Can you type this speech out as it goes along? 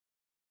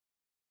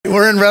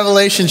We're in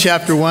Revelation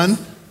chapter 1.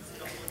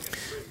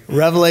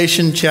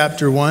 Revelation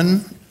chapter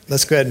 1.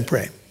 Let's go ahead and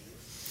pray.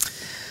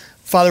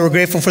 Father, we're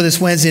grateful for this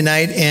Wednesday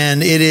night,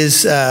 and it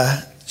is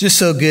just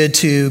so good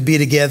to be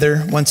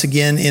together once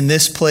again in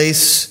this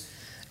place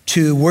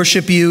to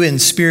worship you in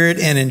spirit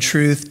and in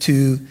truth,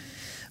 to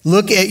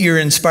look at your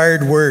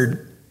inspired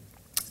word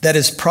that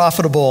is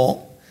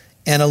profitable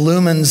and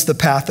illumines the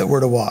path that we're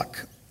to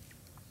walk.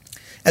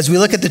 As we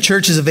look at the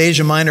churches of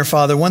Asia Minor,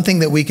 Father, one thing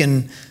that we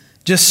can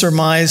just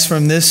surmise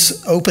from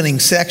this opening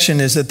section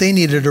is that they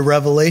needed a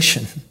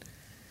revelation.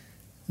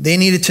 They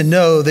needed to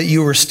know that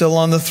you were still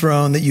on the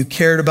throne, that you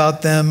cared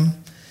about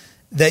them,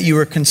 that you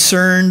were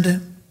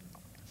concerned,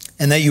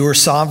 and that you were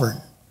sovereign.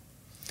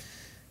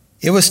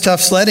 It was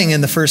tough sledding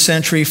in the first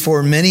century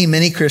for many,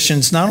 many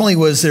Christians. Not only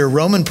was there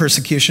Roman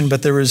persecution,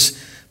 but there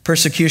was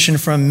persecution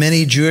from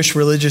many Jewish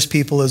religious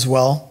people as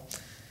well.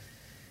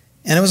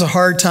 And it was a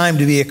hard time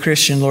to be a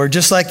Christian, Lord.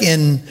 Just like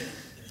in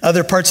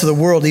other parts of the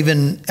world,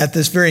 even at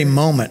this very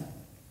moment,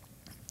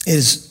 it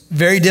is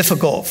very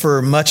difficult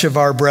for much of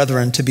our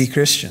brethren to be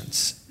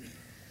Christians.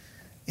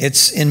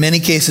 It's, in many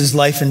cases,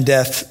 life and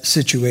death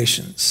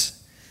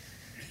situations.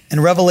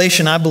 In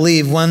Revelation, I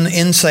believe one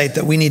insight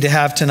that we need to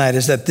have tonight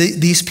is that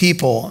these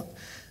people,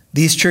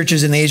 these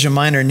churches in Asia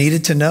Minor,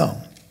 needed to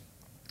know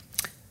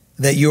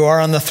that you are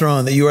on the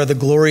throne, that you are the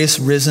glorious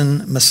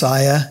risen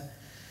Messiah,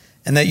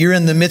 and that you're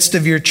in the midst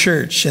of your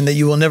church, and that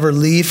you will never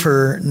leave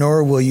her,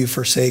 nor will you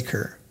forsake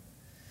her.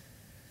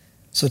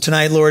 So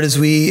tonight, Lord, as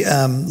we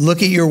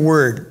look at your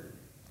word,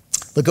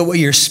 look at what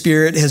your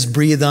Spirit has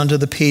breathed onto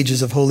the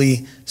pages of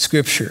Holy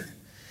Scripture.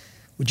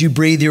 Would you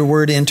breathe your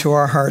word into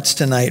our hearts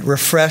tonight?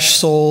 Refresh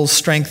souls,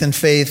 strengthen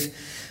faith.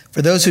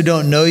 For those who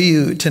don't know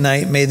you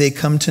tonight, may they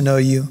come to know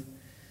you.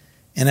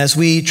 And as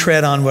we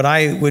tread on what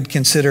I would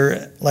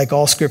consider, like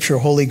all Scripture,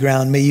 holy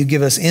ground, may you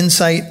give us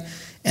insight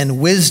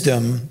and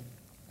wisdom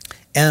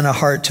and a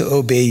heart to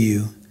obey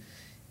you.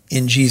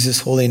 In Jesus'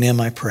 holy name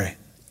I pray.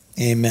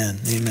 Amen.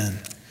 Amen.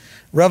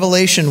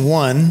 Revelation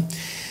 1.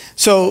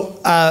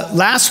 So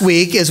last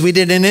week, as we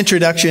did an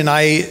introduction,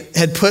 I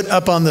had put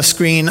up on the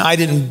screen, I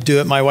didn't do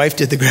it, my wife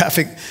did the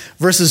graphic,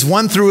 verses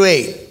 1 through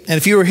 8. And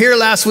if you were here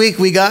last week,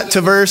 we got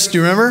to verse, do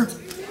you remember?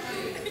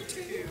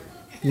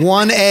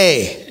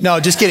 1a.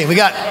 No, just kidding. We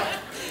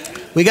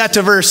got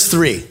to verse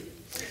 3.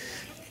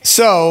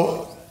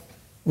 So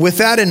with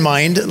that in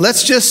mind,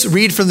 let's just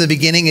read from the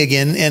beginning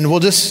again, and we'll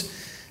just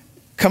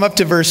come up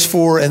to verse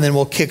 4, and then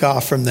we'll kick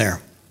off from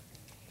there.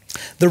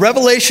 The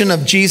revelation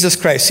of Jesus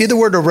Christ. See the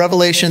word of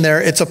revelation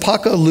there? It's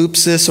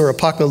apocalypsis or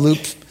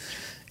apocalypse.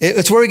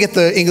 It's where we get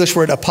the English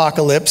word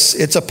apocalypse.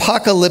 It's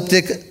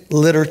apocalyptic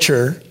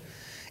literature.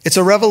 It's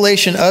a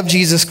revelation of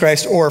Jesus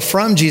Christ or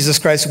from Jesus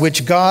Christ,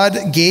 which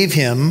God gave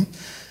him.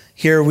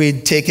 Here we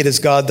take it as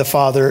God the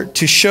Father,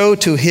 to show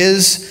to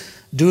his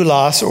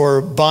doulos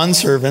or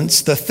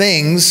bondservants the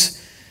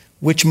things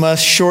which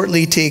must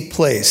shortly take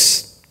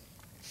place.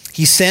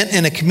 He sent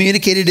and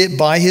communicated it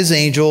by his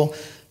angel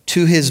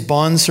to his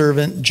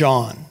bondservant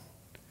John,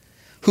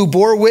 who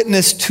bore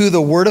witness to the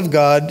word of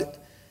God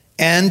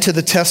and to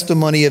the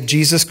testimony of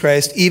Jesus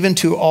Christ, even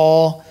to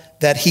all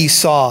that he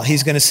saw.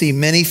 He's going to see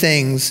many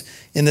things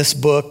in this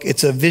book.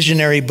 It's a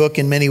visionary book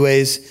in many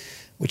ways,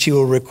 which he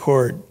will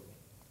record.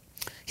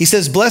 He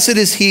says, "Blessed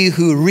is he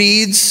who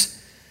reads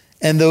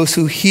and those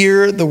who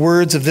hear the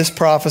words of this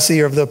prophecy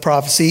or of the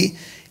prophecy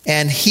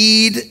and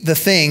heed the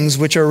things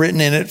which are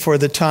written in it, for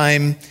the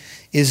time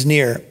is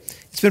near."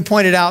 It's been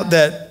pointed out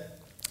that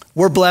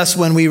we're blessed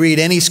when we read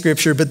any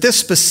scripture, but this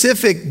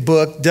specific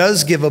book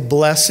does give a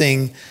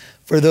blessing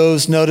for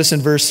those, notice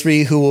in verse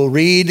 3, who will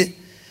read,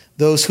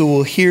 those who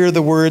will hear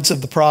the words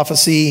of the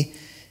prophecy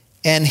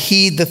and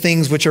heed the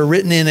things which are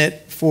written in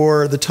it,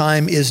 for the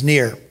time is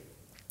near.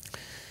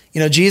 You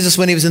know, Jesus,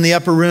 when he was in the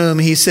upper room,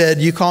 he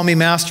said, "You call me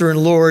Master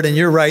and Lord," and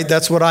you're right,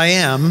 that's what I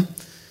am.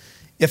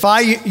 If I,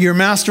 your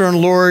Master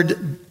and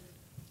Lord,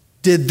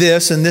 did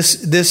this, and this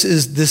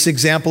is this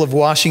example of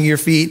washing your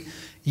feet,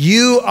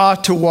 you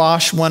ought to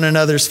wash one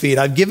another's feet.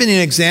 I've given you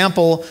an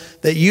example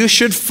that you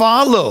should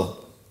follow.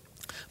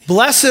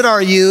 Blessed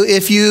are you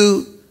if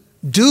you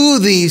do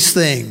these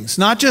things,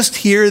 not just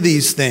hear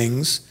these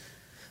things,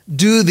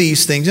 do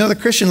these things. You know, the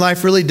Christian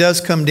life really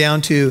does come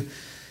down to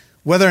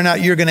whether or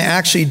not you're going to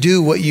actually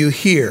do what you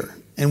hear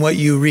and what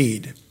you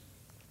read.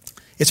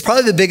 It's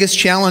probably the biggest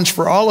challenge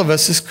for all of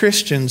us as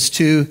Christians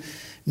to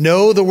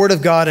know the Word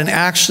of God and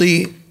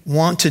actually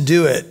want to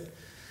do it.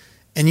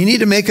 And you need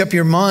to make up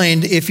your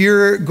mind, if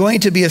you're going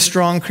to be a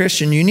strong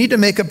Christian, you need to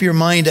make up your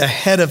mind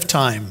ahead of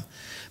time,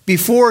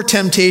 before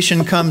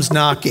temptation comes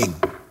knocking,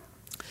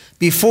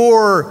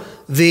 before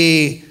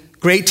the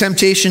great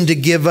temptation to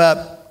give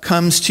up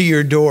comes to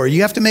your door.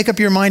 You have to make up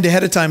your mind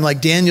ahead of time,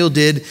 like Daniel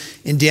did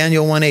in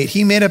Daniel 1:8.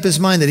 He made up his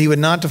mind that he would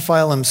not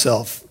defile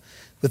himself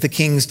with the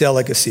king's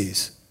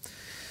delicacies.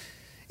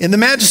 In the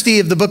majesty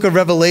of the book of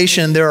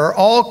Revelation, there are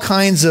all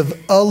kinds of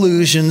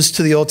allusions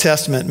to the Old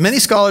Testament. Many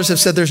scholars have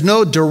said there's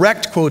no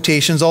direct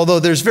quotations, although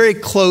there's very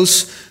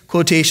close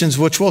quotations,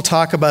 which we'll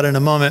talk about in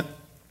a moment.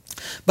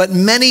 But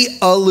many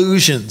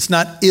allusions,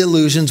 not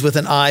illusions with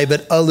an I,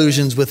 but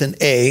allusions with an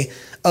A,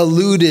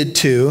 alluded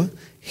to.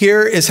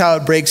 Here is how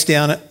it breaks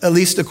down, at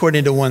least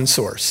according to one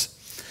source.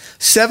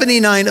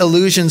 79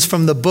 allusions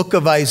from the book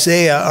of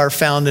Isaiah are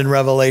found in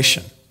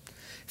Revelation.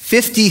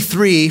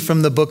 53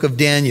 from the book of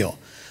Daniel.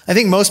 I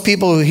think most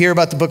people who hear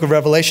about the book of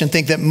Revelation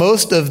think that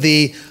most of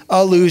the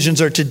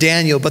allusions are to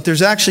Daniel, but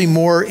there's actually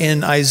more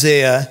in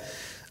Isaiah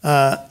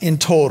in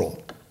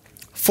total.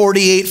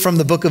 48 from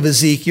the book of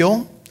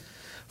Ezekiel,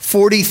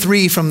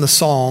 43 from the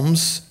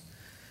Psalms.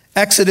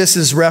 Exodus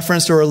is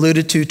referenced or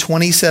alluded to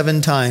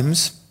 27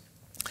 times.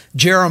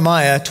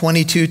 Jeremiah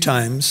 22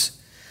 times.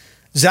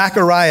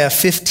 Zechariah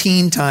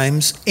 15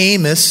 times.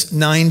 Amos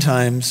 9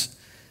 times.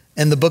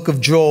 And the book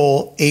of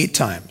Joel 8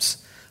 times.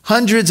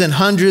 Hundreds and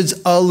hundreds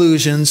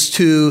allusions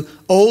to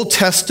Old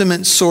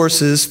Testament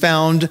sources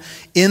found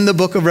in the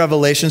book of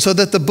Revelation, so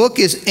that the book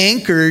is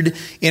anchored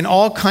in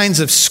all kinds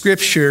of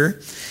scripture.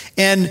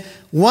 And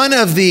one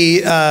of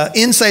the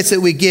insights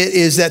that we get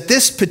is that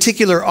this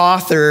particular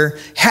author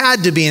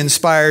had to be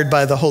inspired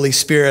by the Holy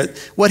Spirit.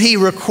 What he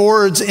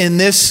records in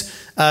this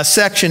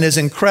section is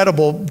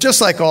incredible,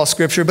 just like all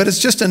scripture, but it's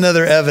just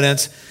another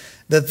evidence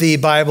that the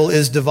Bible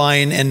is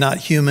divine and not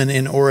human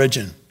in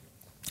origin.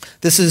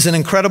 This is an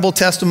incredible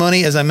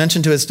testimony, as I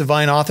mentioned, to its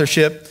divine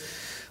authorship.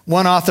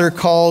 One author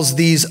calls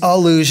these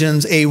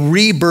allusions a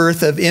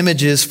rebirth of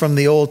images from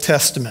the Old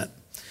Testament.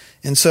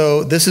 And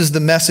so this is the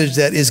message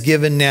that is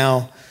given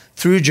now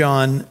through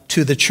John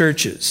to the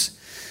churches.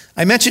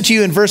 I mentioned to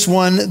you in verse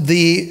 1,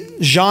 the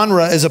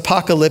genre is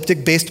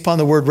apocalyptic based upon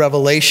the word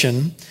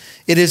revelation.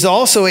 It is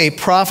also a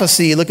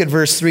prophecy. Look at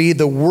verse 3,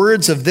 the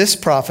words of this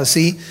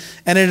prophecy.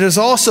 And it is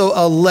also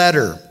a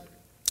letter.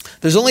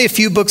 There's only a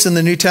few books in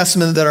the New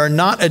Testament that are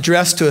not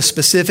addressed to a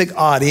specific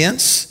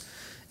audience,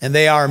 and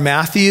they are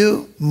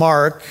Matthew,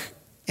 Mark,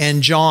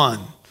 and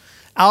John.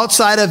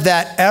 Outside of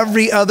that,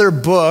 every other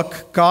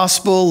book,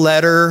 gospel,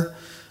 letter,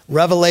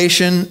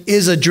 Revelation,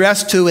 is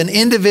addressed to an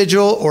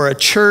individual or a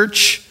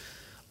church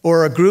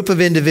or a group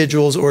of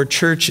individuals or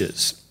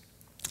churches.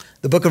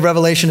 The book of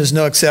Revelation is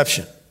no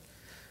exception.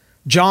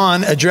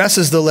 John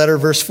addresses the letter,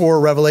 verse 4,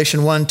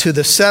 Revelation 1, to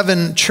the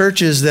 7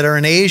 churches that are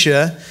in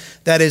Asia.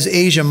 That is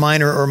Asia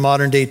Minor or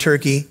modern-day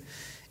Turkey.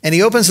 And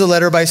he opens the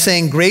letter by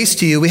saying, grace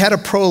to you. We had a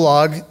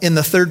prologue in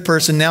the third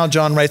person. Now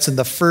John writes in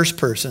the first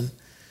person.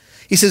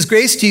 He says,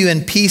 grace to you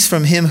and peace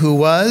from him who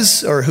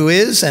was, or who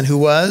is, and who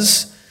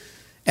was,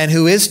 and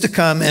who is to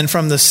come, and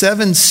from the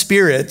 7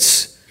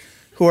 spirits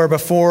who are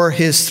before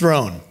his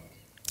throne.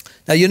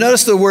 Now you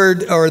notice the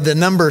word, or the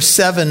number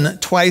 7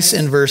 twice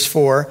in verse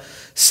 4.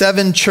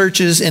 7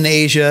 churches in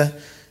Asia,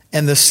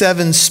 and the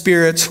 7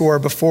 spirits who are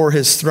before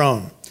his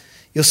throne.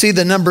 You'll see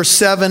the number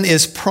 7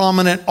 is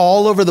prominent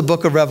all over the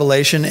book of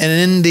Revelation, and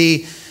in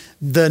the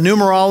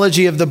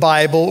numerology of the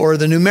Bible, or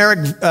the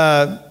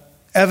numeric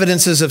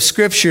evidences of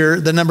Scripture,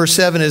 the number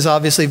 7 is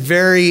obviously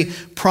very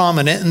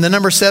prominent, and the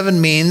number 7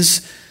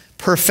 means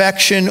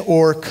perfection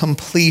or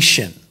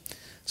completion.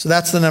 So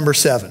that's the number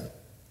 7.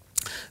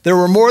 There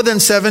were more than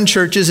 7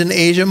 churches in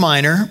Asia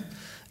Minor.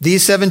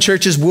 These 7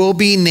 churches will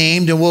be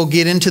named, and we'll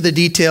get into the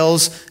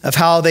details of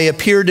how they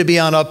appear to be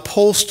on a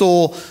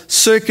postal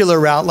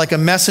circular route, like a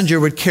messenger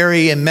would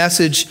carry a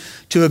message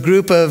to a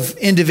group of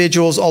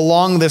individuals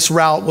along this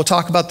route. We'll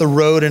talk about the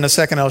road in a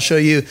second. I'll show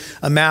you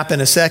a map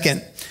in a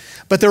second.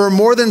 But there were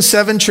more than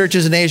 7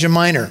 churches in Asia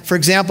Minor. For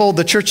example,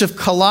 the church of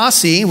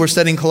Colossae, we're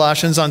studying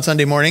Colossians on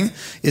Sunday morning,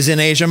 is in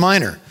Asia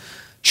Minor.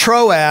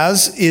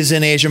 Troas is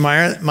in Asia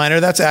Minor.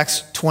 That's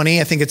Acts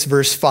 20. I think it's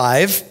verse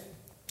 5.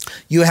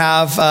 You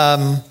have,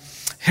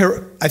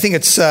 I think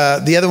it's,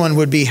 the other one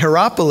would be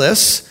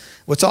Hierapolis,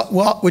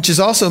 which is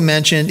also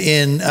mentioned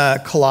in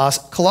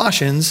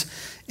Colossians.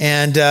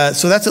 And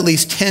so that's at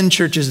least 10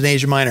 churches in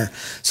Asia Minor.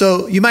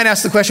 So you might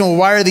ask the question, well,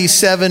 why are these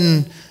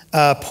 7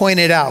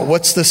 pointed out?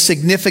 What's the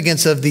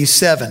significance of these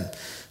 7?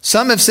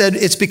 Some have said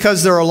it's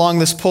because they're along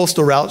this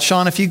postal route.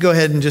 Sean, if you go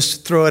ahead and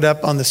just throw it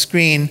up on the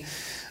screen.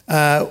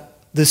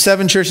 The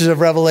 7 churches of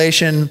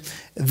Revelation,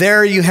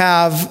 there you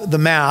have the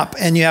map,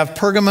 and you have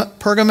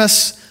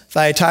Pergamos,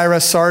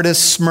 Thyatira, Sardis,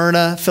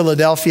 Smyrna,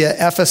 Philadelphia,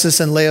 Ephesus,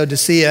 and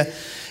Laodicea.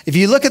 If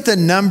you look at the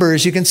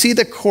numbers, you can see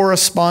the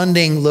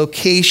corresponding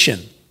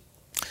location.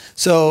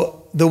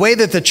 So the way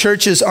that the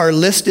churches are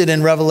listed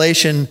in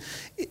Revelation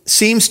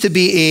seems to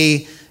be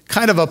a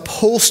kind of a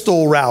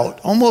postal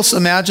route. Almost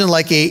imagine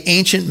like an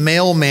ancient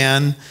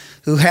mailman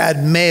who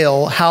had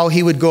mail, how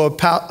he would go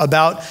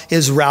about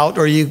his route,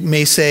 or you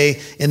may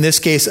say, in this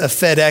case, a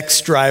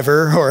FedEx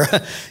driver or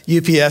a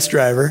UPS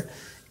driver,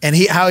 and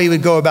how he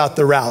would go about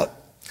the route.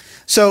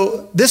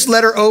 So this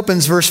letter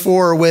opens, verse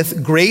 4,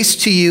 with grace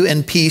to you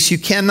and peace. You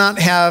cannot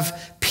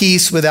have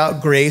peace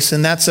without grace,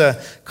 and that's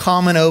a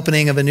common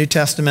opening of a New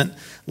Testament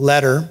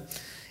letter.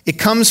 It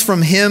comes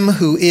from him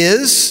who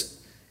is,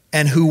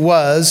 and who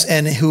was,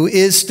 and who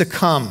is to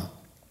come.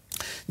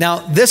 Now,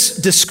 this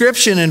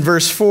description in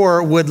verse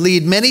 4 would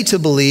lead many to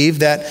believe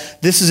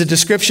that this is a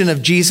description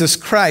of Jesus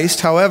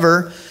Christ.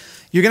 However,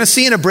 You're going to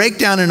see in a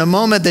breakdown in a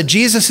moment that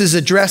Jesus is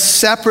addressed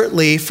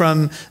separately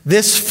from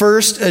this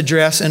first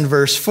address in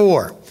verse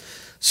 4.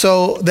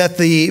 So that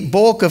the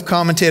bulk of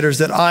commentators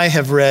that I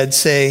have read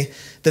say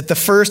that the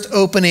first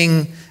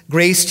opening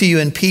grace to you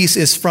and peace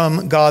is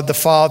from God the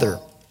Father,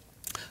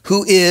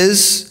 who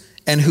is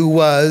and who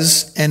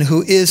was and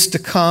who is to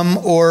come,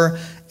 or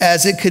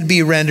as it could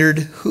be rendered,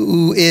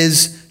 who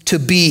is to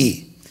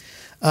be.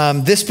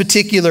 This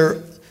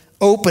particular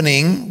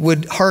opening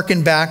would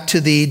hearken back to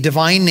the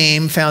divine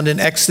name found in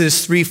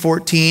Exodus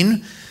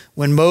 3:14,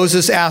 when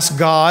Moses asked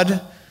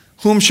God,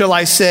 "Whom shall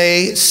I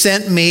say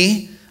sent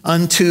me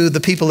unto the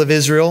people of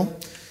Israel?"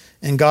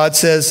 And God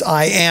says,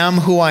 "I am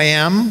who I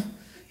am."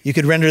 You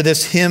could render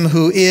this him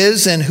who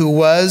is and who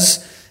was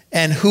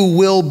and who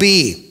will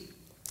be.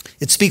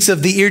 It speaks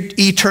of the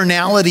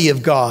eternality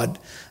of God,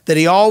 that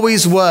he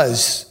always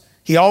was,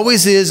 he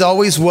always is,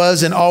 always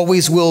was, and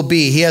always will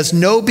be. He has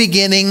no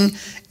beginning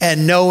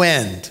and no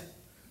end.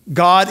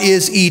 God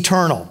is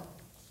eternal.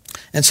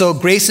 And so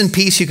grace and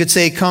peace, you could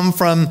say, come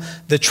from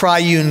the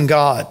triune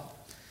God.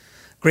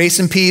 Grace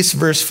and peace,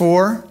 verse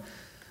 4,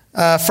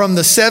 from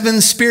the seven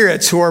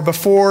spirits who are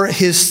before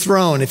his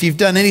throne. If you've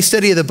done any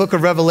study of the book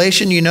of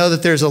Revelation, you know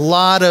that there's a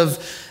lot of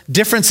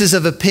differences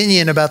of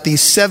opinion about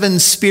these seven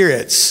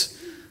spirits.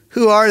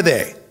 Who are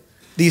they?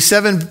 These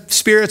seven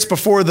spirits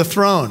before the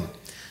throne.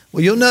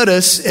 Well, you'll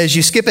notice as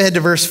you skip ahead to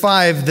verse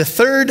 5, the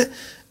third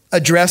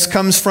address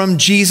comes from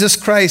Jesus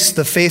Christ,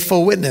 the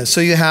faithful witness.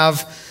 So you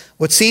have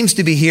what seems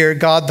to be here,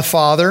 God the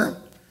Father,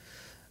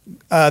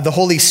 the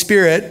Holy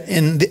Spirit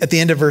at the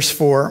end of verse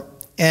 4,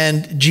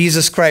 and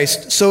Jesus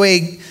Christ. So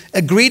a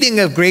greeting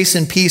of grace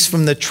and peace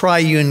from the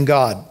triune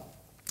God.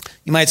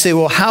 You might say,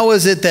 well, how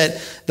is it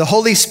that the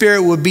Holy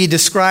Spirit would be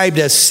described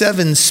as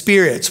seven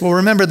spirits? Well,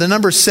 remember, the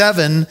number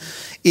 7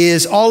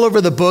 is all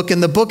over the book,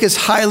 and the book is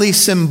highly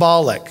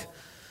symbolic.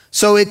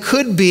 So it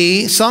could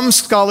be, some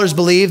scholars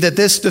believe that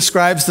this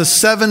describes the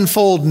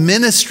sevenfold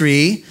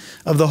ministry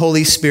of the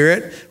Holy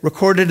Spirit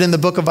recorded in the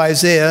book of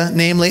Isaiah,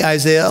 namely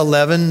Isaiah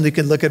 11. You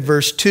can look at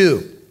verse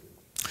 2.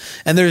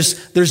 And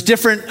there's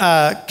different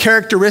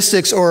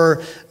characteristics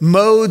or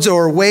modes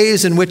or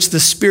ways in which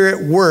the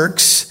Spirit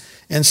works.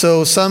 And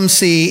so some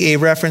see a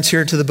reference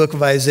here to the book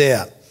of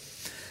Isaiah.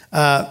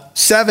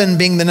 7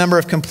 being the number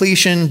of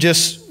completion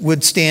just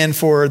would stand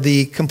for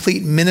the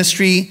complete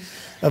ministry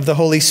of the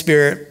Holy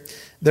Spirit.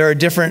 There are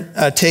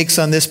different takes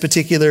on this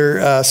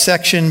particular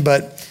section,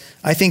 but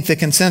I think the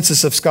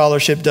consensus of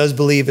scholarship does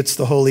believe it's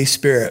the Holy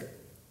Spirit.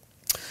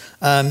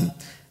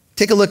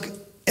 Take a look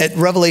at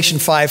Revelation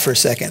 5 for a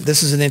second.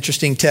 This is an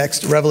interesting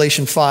text.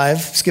 Revelation 5.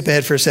 Skip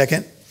ahead for a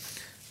second.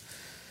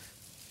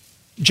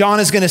 John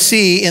is going to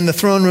see in the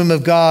throne room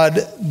of God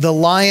the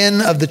Lion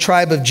of the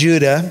tribe of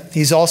Judah.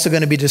 He's also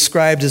going to be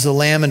described as a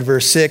lamb in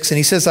verse 6. And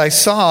he says, I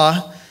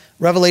saw,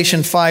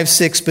 Revelation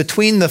 5:6,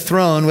 between the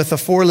throne with the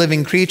 4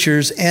 living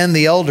creatures and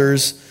the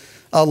elders,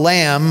 a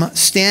lamb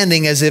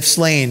standing as if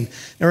slain.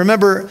 Now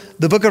remember,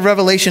 the book of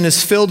Revelation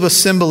is filled with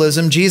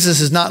symbolism.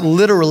 Jesus is not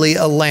literally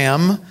a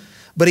lamb,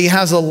 but he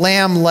has a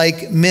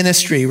lamb-like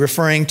ministry,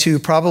 referring to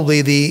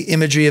probably the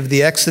imagery of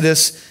the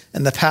Exodus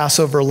and the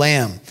Passover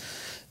lamb.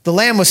 The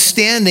lamb was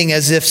standing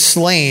as if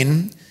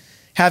slain,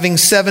 having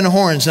 7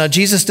 horns. Now,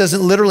 Jesus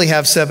doesn't literally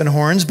have 7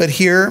 horns, but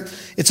here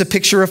it's a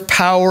picture of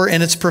power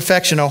and its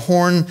perfection. A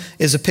horn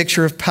is a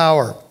picture of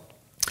power.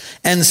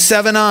 And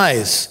 7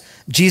 eyes.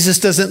 Jesus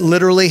doesn't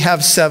literally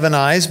have 7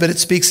 eyes, but it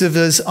speaks of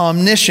his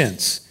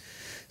omniscience.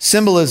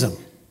 Symbolism,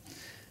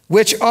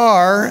 which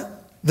are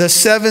the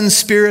 7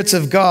 spirits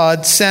of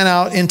God sent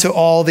out into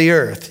all the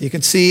earth. You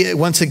can see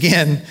once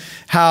again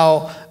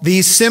how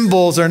these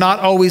symbols are not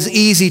always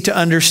easy to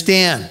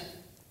understand.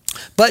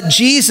 But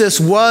Jesus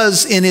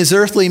was in his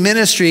earthly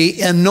ministry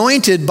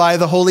anointed by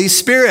the Holy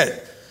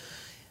Spirit.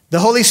 The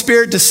Holy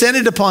Spirit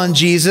descended upon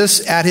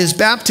Jesus at his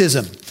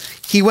baptism.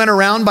 He went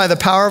around by the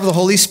power of the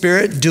Holy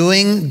Spirit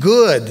doing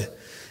good.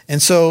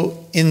 And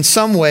so in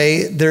some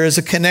way, there is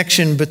a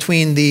connection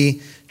between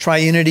the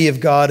triunity of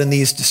God and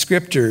these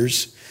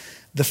descriptors.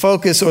 The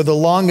focus or the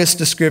longest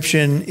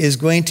description is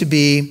going to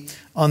be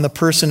on the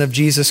person of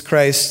Jesus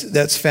Christ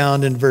that's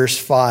found in verse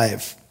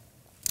 5.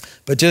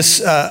 But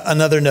just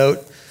another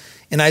note,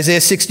 in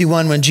Isaiah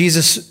 61, when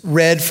Jesus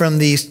read from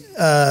the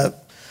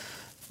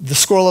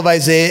scroll of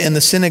Isaiah in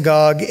the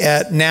synagogue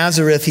at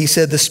Nazareth, he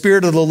said, the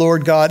Spirit of the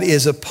Lord God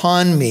is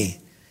upon me,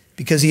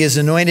 because he has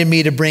anointed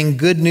me to bring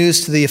good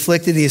news to the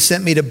afflicted. He has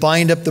sent me to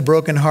bind up the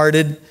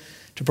brokenhearted,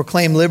 to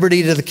proclaim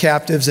liberty to the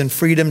captives and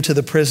freedom to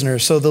the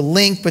prisoners. So the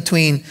link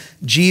between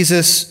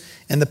Jesus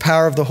and the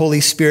power of the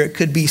Holy Spirit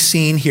could be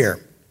seen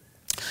here.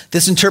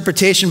 This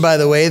interpretation, by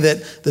the way,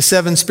 that the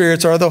 7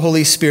 spirits are the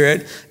Holy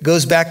Spirit,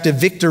 goes back to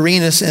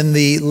Victorinus in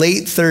the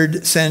late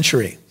 3rd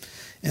century.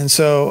 And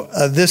so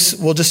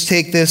we'll just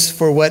take this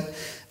for what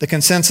the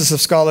consensus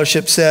of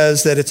scholarship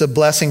says, that it's a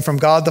blessing from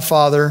God the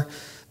Father,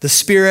 the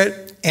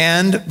Spirit,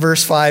 and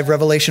verse 5,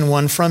 Revelation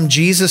 1, from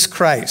Jesus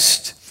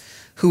Christ,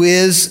 who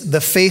is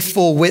the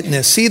faithful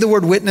witness. See the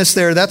word witness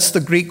there? That's the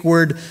Greek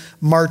word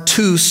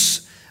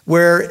martus,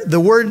 where the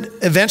word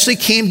eventually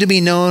came to be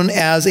known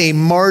as a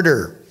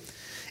martyr.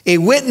 A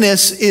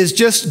witness is,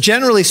 just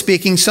generally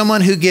speaking,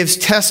 someone who gives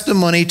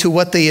testimony to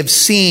what they have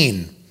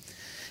seen.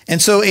 And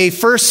so a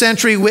first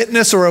century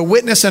witness, or a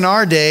witness in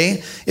our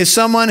day, is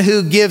someone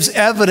who gives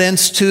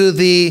evidence to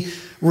the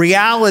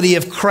reality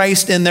of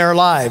Christ in their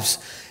lives.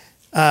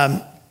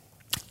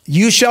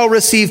 You shall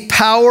receive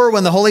power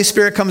when the Holy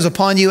Spirit comes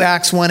upon you,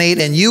 Acts 1:8,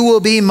 and you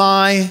will be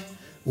my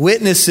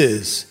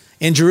witnesses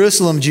in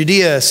Jerusalem,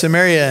 Judea,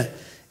 Samaria,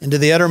 and to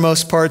the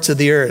uttermost parts of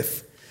the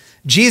earth.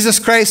 Jesus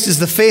Christ is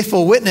the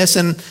faithful witness,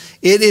 and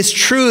it is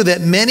true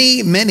that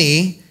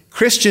many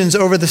Christians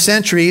over the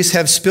centuries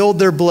have spilled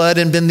their blood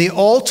and been the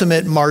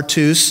ultimate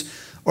martus,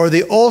 or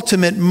the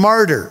ultimate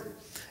martyr.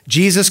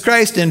 Jesus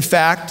Christ, in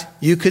fact,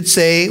 you could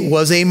say,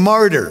 was a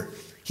martyr.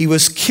 He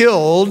was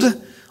killed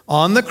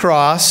on the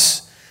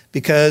cross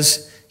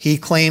because he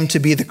claimed to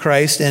be the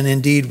Christ, and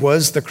indeed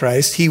was the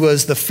Christ. He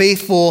was the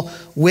faithful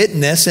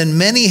witness, and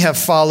many have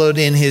followed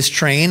in his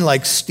train,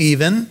 like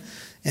Stephen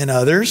and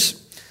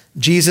others.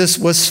 Jesus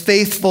was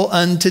faithful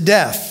unto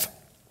death.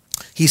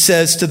 He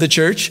says to the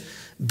church,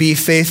 be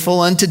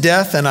faithful unto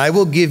death, and I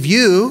will give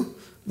you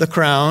the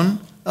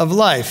crown of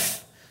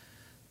life.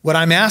 What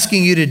I'm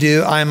asking you to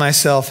do, I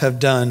myself have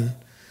done.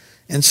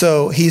 And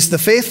so he's the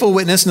faithful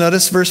witness.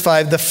 Notice verse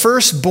 5, the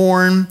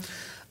firstborn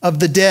of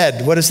the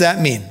dead. What does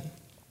that mean?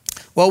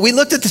 Well, we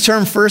looked at the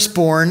term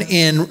firstborn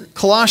in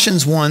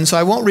Colossians 1, so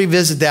I won't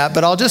revisit that,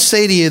 but I'll just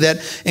say to you that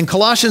in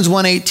Colossians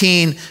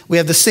 1:18, we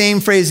have the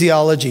same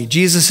phraseology.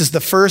 Jesus is the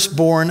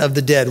firstborn of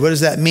the dead. What does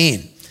that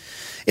mean?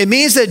 It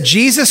means that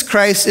Jesus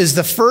Christ is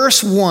the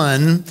first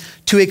one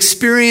to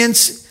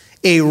experience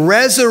a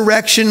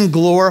resurrection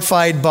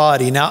glorified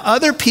body. Now,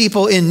 other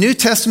people in New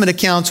Testament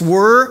accounts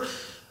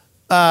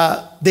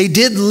they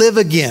did live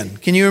again.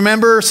 Can you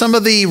remember some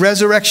of the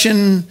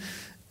resurrection?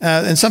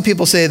 And some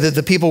people say that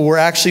the people were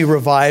actually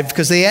revived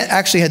because they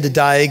actually had to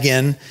die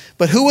again.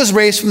 But who was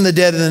raised from the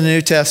dead in the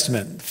New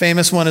Testament? The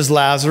famous one is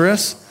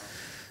Lazarus,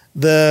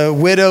 the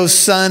widow's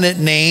son at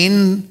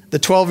Nain, the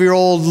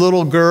 12-year-old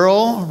little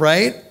girl,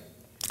 right?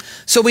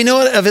 So we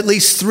know of at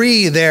least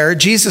three there.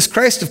 Jesus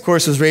Christ, of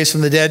course, was raised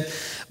from the dead.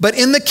 But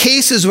in the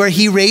cases where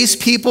he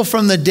raised people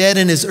from the dead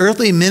in his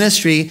earthly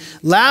ministry,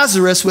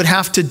 Lazarus would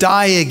have to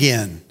die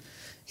again.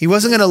 He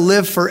wasn't going to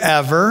live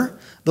forever.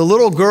 The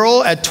little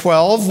girl at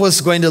 12 was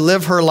going to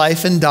live her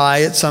life and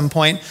die at some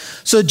point.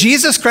 So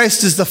Jesus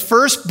Christ is the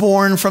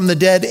firstborn from the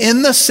dead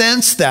in the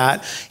sense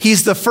that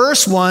he's the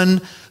first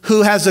one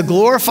who has a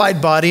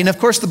glorified body. And of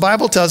course, the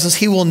Bible tells us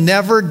he will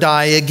never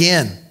die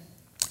again.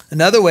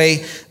 Another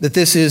way that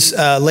this is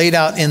laid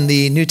out in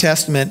the New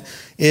Testament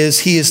is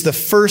he is the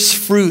first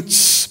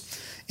fruits.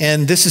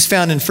 And this is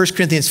found in 1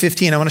 Corinthians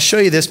 15. I want to show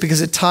you this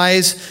because it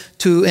ties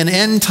to an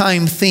end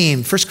time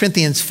theme. 1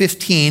 Corinthians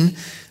 15,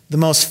 the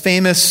most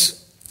famous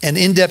and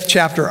in-depth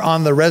chapter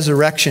on the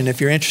resurrection. If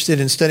you're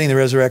interested in studying the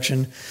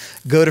resurrection,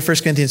 go to 1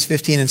 Corinthians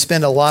 15 and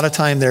spend a lot of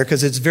time there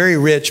because it's very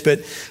rich.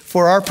 But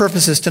for our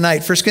purposes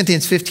tonight, 1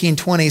 Corinthians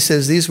 15:20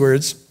 says these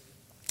words,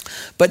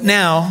 but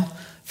now,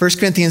 1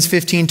 Corinthians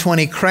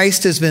 15:20,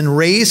 Christ has been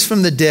raised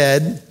from the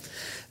dead,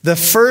 the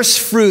first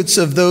fruits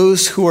of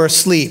those who are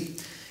asleep.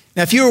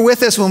 Now, if you were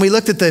with us when we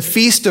looked at the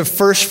Feast of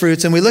First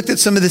Fruits and we looked at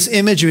some of this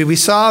imagery, we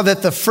saw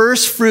that the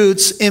first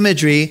fruits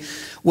imagery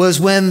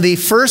was when the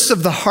first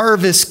of the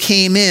harvest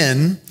came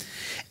in,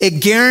 it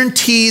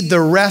guaranteed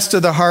the rest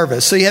of the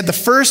harvest. So you had the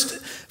first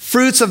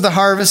fruits of the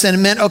harvest, and it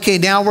meant, okay,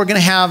 now we're going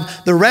to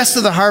have the rest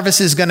of the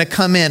harvest is going to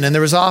come in. And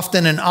there was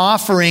often an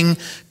offering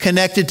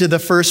connected to the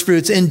first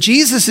fruits. In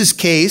Jesus'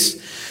 case,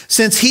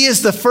 since he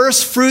is the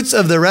first fruits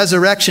of the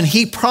resurrection,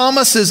 he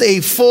promises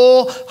a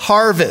full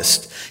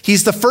harvest.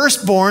 He's the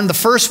firstborn, the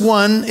first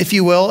one, if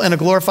you will, in a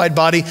glorified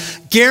body,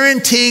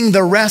 guaranteeing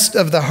the rest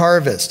of the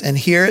harvest. And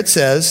here it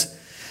says,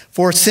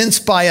 for since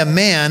by a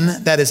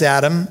man, that is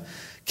Adam,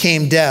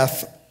 came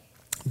death,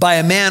 by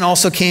a man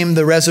also came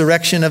the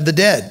resurrection of the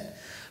dead.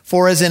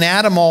 For as in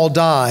Adam all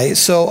die,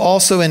 so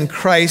also in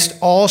Christ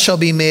all shall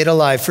be made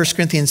alive. 1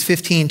 Corinthians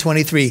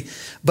 15:23.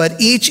 But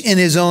each in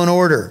his own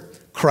order.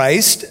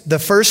 Christ, the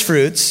first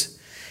fruits.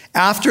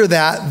 After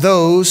that,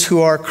 those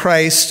who are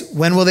Christ,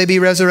 when will they be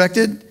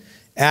resurrected?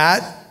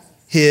 At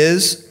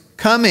his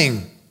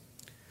coming.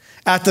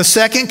 At the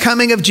second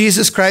coming of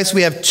Jesus Christ,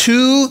 we have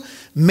two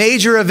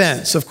major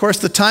events. Of course,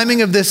 the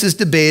timing of this is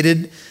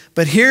debated,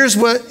 but here's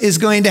what is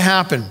going to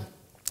happen.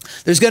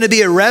 There's going to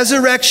be a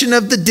resurrection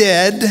of the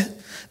dead.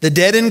 The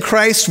dead in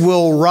Christ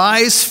will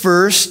rise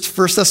first.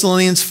 1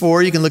 Thessalonians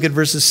 4, you can look at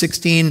verses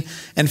 16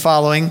 and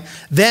following.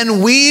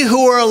 Then we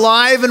who are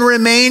alive and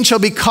remain shall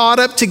be caught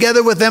up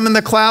together with them in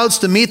the clouds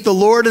to meet the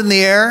Lord in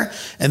the air,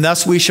 and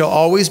thus we shall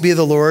always be with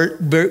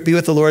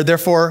the Lord.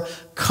 Therefore,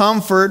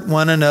 comfort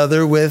one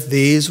another with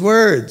these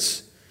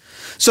words.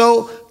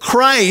 So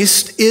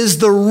Christ is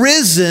the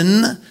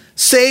risen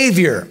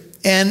Savior.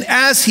 And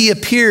as he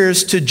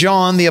appears to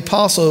John the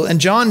apostle, and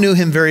John knew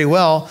him very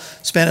well,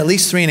 spent at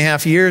least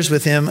 3.5 years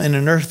with him in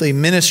an earthly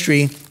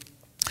ministry,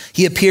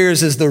 He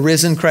appears as the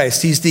risen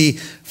Christ. He's the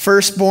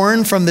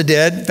firstborn from the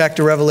dead, back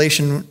to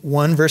Revelation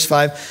 1, verse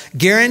 5,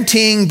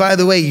 guaranteeing, by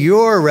the way,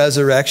 your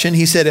resurrection.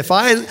 He said,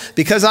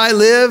 because I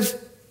live,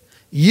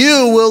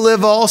 you will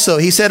live also.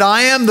 He said,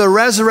 I am the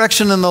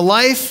resurrection and the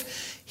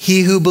life.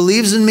 He who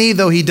believes in me,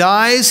 though he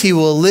dies, he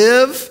will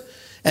live.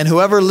 And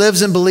whoever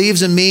lives and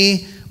believes in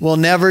me will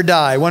never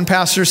die. One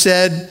pastor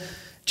said,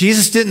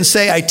 Jesus didn't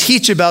say, I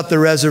teach about the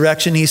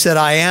resurrection. He said,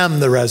 I am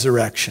the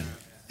resurrection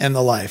and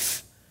the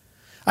life.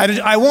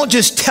 I won't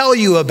just tell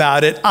you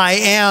about it. I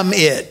am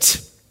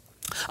it.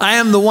 I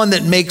am the one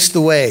that makes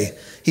the way.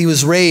 He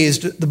was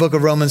raised, the book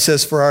of Romans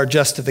says, for our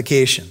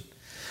justification.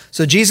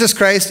 So Jesus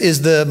Christ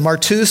is the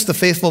martus, the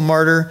faithful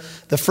martyr,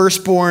 the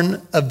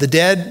firstborn of the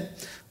dead.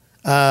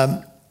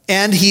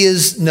 And he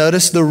is,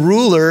 notice, the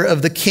ruler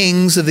of the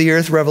kings of the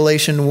earth,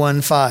 Revelation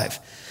 1:5.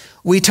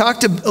 We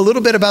talked a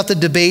little bit about the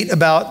debate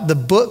about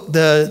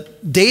the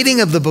dating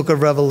of the book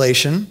of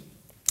Revelation.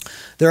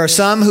 There are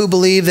some who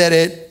believe that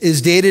it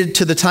is dated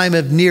to the time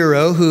of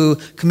Nero, who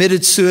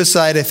committed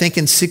suicide, I think,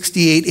 in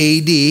 68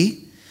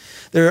 AD.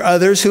 There are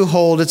others who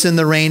hold it's in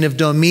the reign of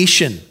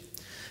Domitian.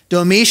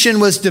 Domitian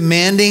was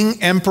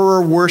demanding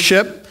emperor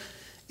worship,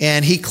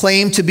 and he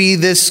claimed to be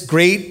this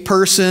great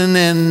person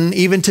and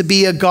even to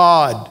be a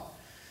god.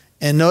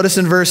 And notice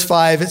in verse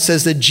 5, it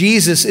says that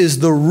Jesus is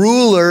the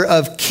ruler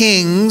of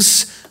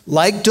kings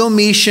like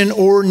Domitian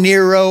or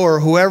Nero or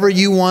whoever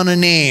you want to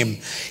name.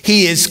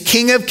 He is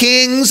King of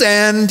kings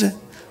and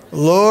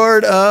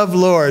Lord of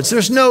lords.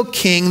 There's no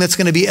king that's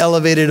going to be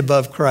elevated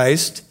above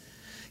Christ.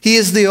 He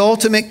is the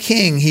ultimate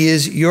king. He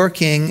is your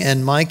king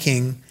and my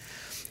king.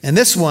 And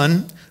this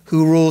one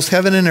who rules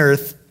heaven and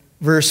earth,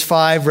 verse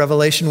 5,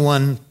 Revelation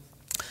 1,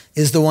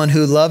 is the one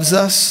who loves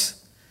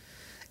us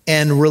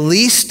and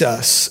released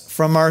us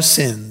from our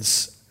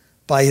sins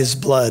by his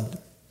blood.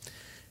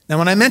 Now,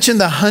 when I mentioned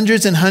the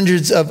hundreds and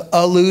hundreds of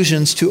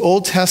allusions to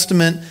Old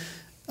Testament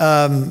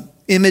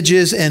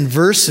images and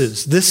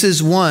verses, this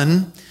is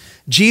one.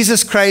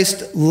 Jesus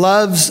Christ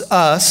loves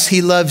us.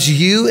 He loves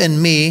you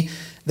and me.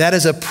 That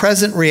is a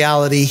present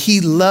reality. He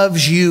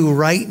loves you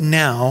right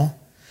now.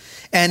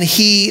 And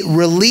he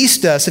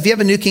released us. If you have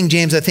a New King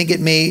James, I think it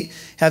may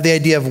have the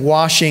idea of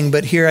washing,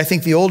 but here I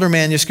think the older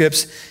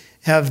manuscripts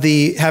have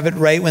it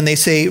right when they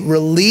say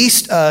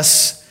released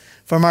us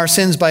from our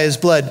sins by his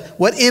blood.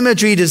 What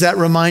imagery does that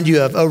remind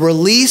you of? A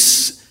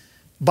release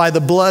by the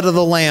blood of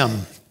the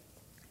Lamb.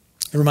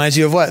 It reminds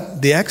you of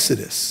what? The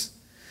Exodus.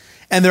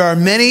 And there are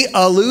many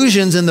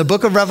allusions in the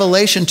book of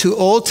Revelation to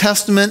Old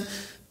Testament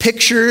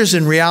pictures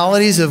and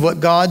realities of what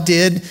God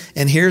did.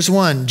 And here's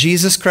one.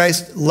 Jesus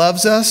Christ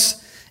loves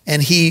us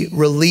and he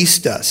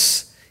released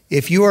us.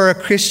 If you are a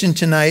Christian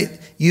tonight,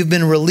 you've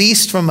been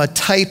released from a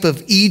type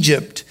of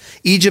Egypt.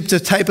 Egypt, a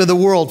type of the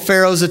world.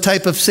 Pharaoh's a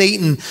type of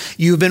Satan.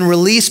 You've been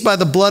released by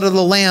the blood of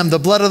the Lamb. The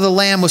blood of the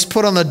Lamb was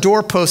put on the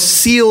doorpost,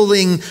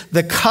 sealing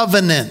the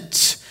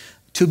covenant.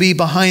 To be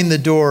behind the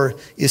door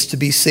is to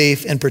be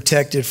safe and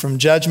protected from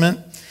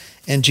judgment.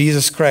 And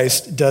Jesus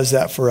Christ does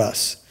that for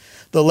us.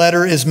 The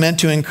letter is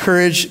meant to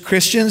encourage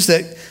Christians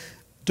that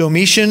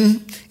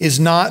Domitian is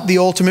not the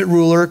ultimate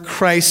ruler.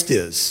 Christ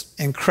is.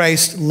 And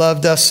Christ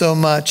loved us so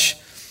much,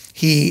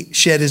 he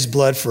shed his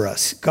blood for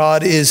us.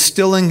 God is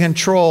still in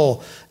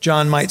control,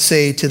 John might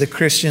say to the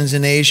Christians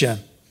in Asia.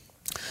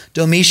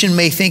 Domitian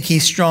may think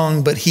he's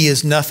strong, but he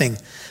is nothing.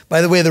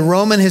 By the way, the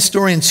Roman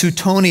historian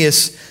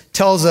Suetonius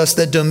tells us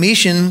that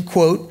Domitian,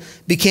 quote,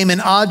 became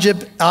an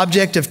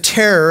object of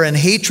terror and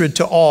hatred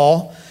to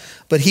all,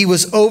 but he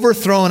was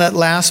overthrown at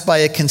last by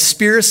a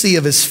conspiracy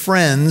of his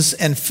friends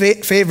and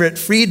favorite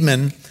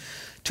freedmen,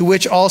 to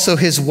which also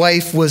his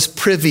wife was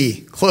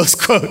privy, close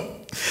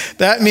quote.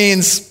 That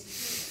means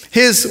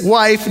his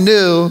wife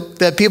knew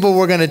that people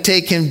were going to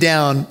take him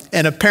down,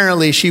 and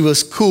apparently she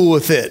was cool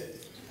with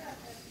it.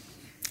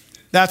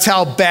 That's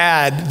how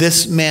bad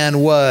this man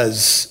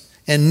was.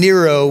 And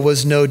Nero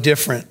was no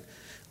different.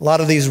 A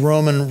lot of these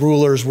Roman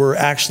rulers were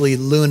actually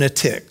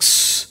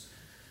lunatics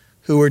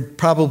who were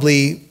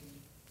probably,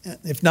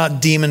 if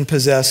not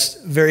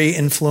demon-possessed, very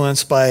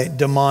influenced by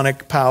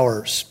demonic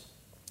powers.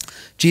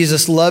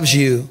 Jesus loves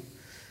you.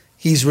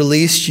 He's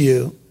released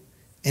you.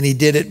 And he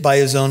did it by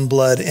his own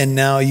blood, and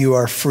now you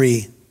are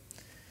free.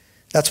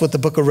 That's what the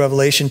book of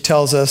Revelation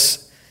tells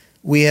us.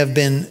 We have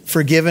been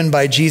forgiven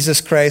by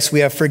Jesus Christ. We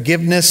have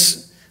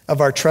forgiveness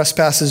of our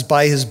trespasses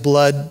by his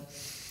blood,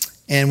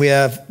 and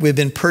we've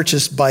been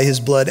purchased by his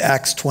blood,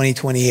 Acts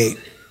 20:28.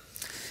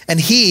 And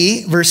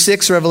he, verse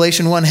 6,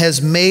 Revelation 1,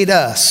 has made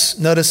us.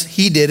 Notice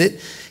he did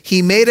it.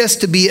 He made us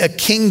to be a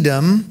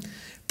kingdom,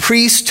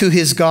 priests to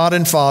his God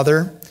and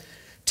Father.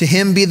 To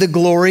him be the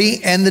glory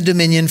and the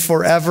dominion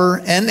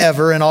forever and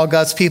ever. And all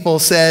God's people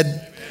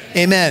said,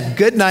 Amen.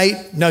 Good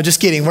night. No,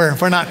 just kidding.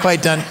 We're not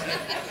quite done.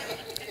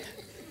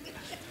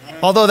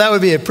 Although that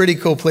would be a pretty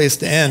cool place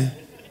to end.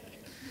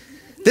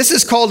 This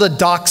is called a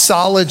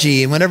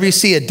doxology. And whenever you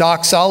see a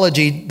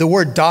doxology, the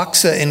word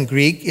doxa in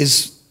Greek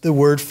is the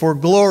word for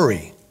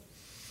glory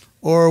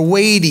or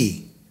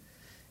weighty.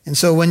 And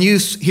so when you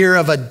hear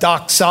of a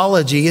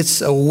doxology,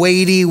 it's a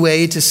weighty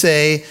way to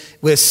say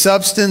with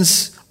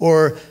substance,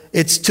 or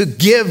it's to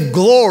give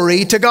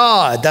glory to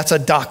God. That's a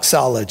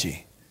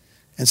doxology.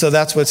 And so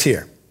that's what's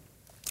here.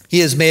 He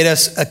has made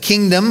us a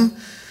kingdom,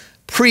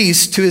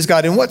 priest to his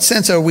God. In what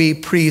sense are we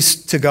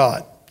priests to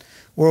God?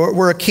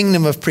 We're a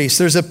kingdom of priests.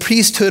 There's a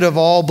priesthood of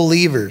all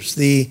believers.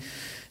 The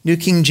New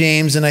King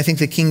James, and I think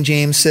the King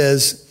James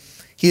says,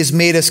 he has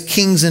made us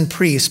kings and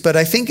priests. But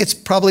I think it's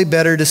probably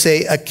better to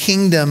say a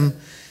kingdom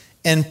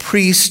and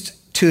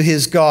priest to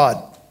his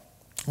God.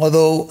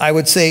 Although I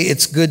would say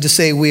it's good to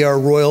say we are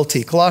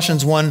royalty.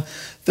 Colossians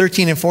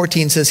 1:13 and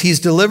 14 says, he's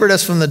delivered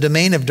us from the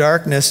domain of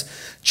darkness,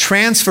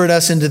 transferred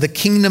us into the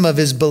kingdom of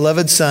his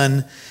beloved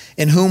Son,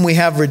 in whom we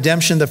have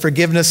redemption, the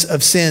forgiveness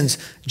of sins.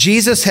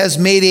 Jesus has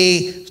made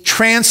a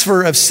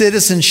transfer of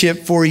citizenship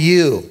for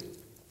you.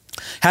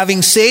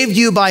 Having saved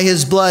you by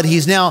his blood,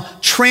 he's now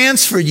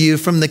transferred you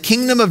from the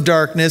kingdom of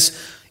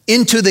darkness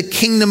into the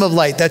kingdom of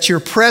light. That's your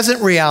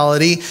present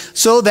reality,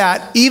 so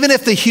that even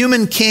if the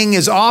human king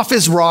is off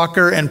his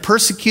rocker and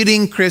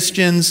persecuting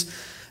Christians,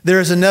 there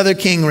is another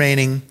king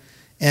reigning,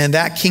 and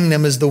that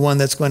kingdom is the one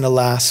that's going to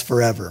last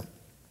forever.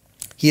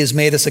 He has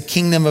made us a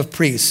kingdom of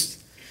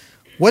priests.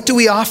 What do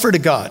we offer to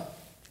God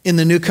in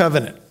the new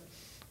covenant?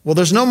 Well,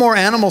 there's no more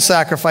animal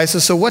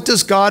sacrifices, so what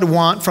does God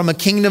want from a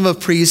kingdom of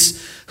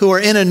priests who are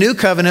in a new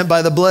covenant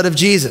by the blood of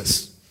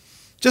Jesus?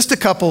 Just a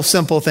couple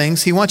simple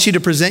things. He wants you to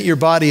present your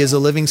body as a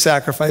living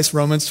sacrifice,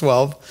 Romans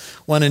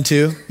 12, 1 and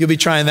 2. You'll be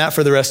trying that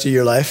for the rest of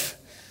your life,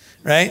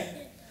 right?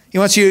 He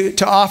wants you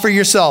to offer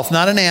yourself,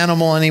 not an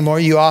animal anymore.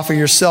 You offer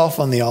yourself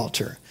on the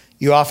altar.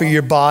 You offer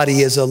your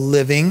body as a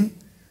living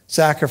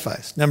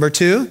sacrifice. Number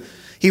 2,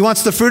 he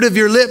wants the fruit of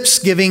your lips,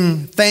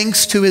 giving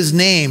thanks to his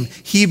name.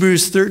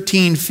 Hebrews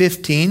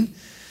 13:15.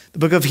 The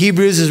book of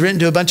Hebrews is written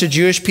to a bunch of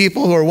Jewish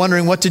people who are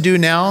wondering what to do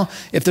now.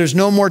 If there's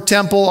no more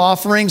temple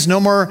offerings, no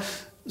more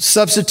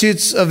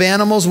substitutes of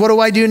animals, what do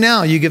I do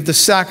now? You give the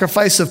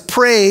sacrifice of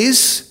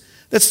praise.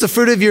 That's the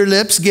fruit of your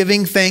lips,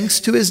 giving thanks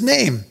to his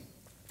name.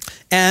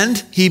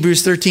 And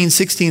Hebrews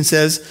 13:16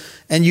 says,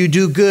 and you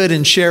do good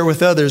and share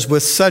with others.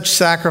 With such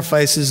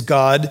sacrifices,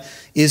 God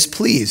is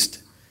pleased.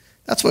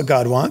 That's what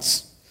God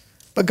wants.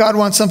 But God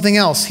wants something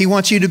else. He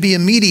wants you to be a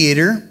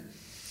mediator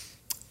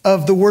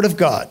of the word of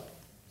God.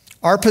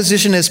 Our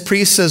position as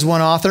priests, says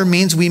one author,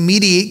 means we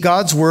mediate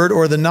God's word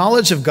or the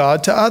knowledge of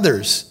God to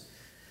others.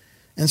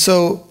 And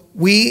so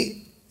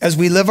as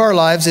we live our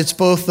lives, it's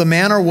both the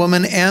man or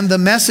woman and the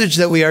message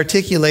that we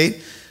articulate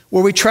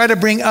where we try to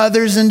bring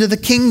others into the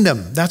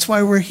kingdom. That's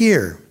why we're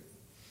here.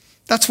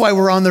 That's why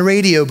we're on the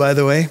radio, by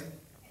the way,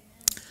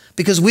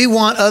 because we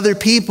want other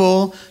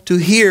people to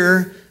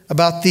hear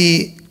about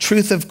the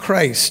truth of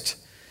Christ.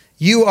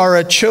 You are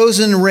a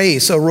chosen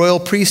race, a royal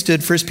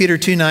priesthood, 1 Peter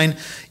 2:9.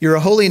 You're a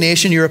holy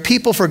nation. You're a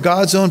people for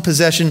God's own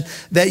possession,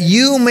 that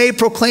you may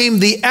proclaim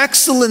the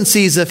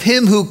excellencies of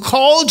him who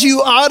called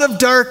you out of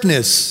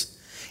darkness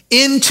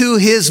into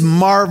his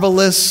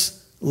marvelous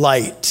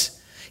light.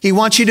 He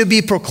wants you to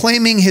be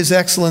proclaiming his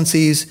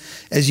excellencies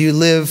as you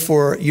live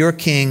for your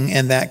king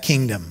and that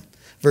kingdom.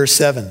 Verse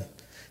 7.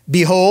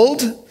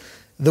 Behold,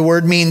 the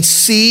word means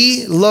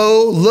see,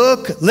 lo,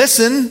 look,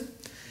 listen.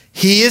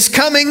 He is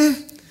coming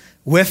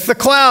with the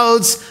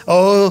clouds.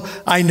 Oh,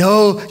 I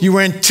know you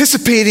were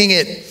anticipating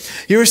it.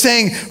 You were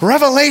saying,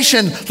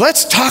 Revelation,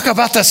 let's talk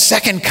about the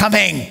second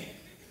coming.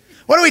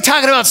 What are we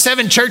talking about?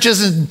 7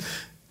 churches and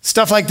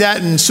stuff like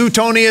that, and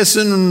Suetonius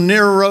and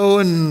Nero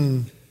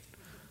and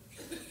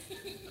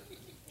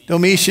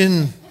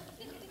Domitian.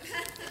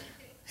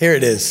 Here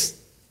it is.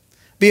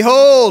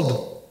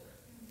 Behold,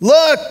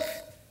 look,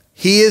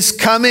 he is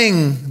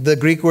coming. The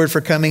Greek word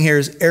for coming here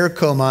is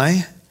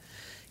erchomai.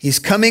 He's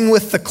coming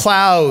with the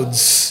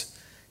clouds.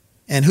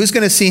 And who's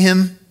going to see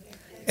him?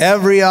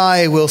 Every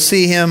eye will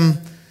see him.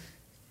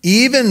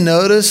 Even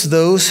notice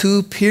those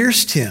who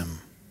pierced him.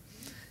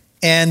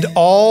 And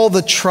all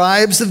the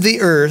tribes of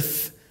the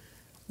earth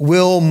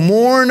will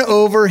mourn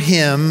over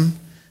him.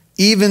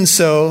 Even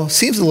so,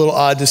 seems a little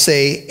odd to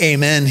say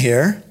amen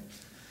here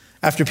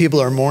after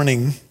people are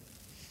mourning.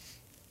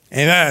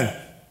 Amen.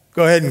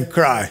 Go ahead and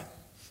cry.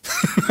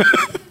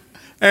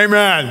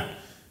 Amen.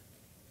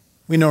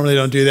 We normally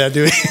don't do that,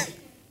 do we?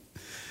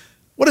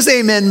 What does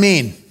amen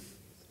mean?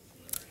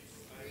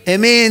 It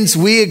means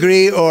we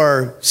agree,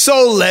 or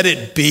so let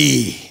it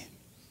be.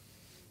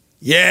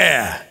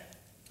 Yeah.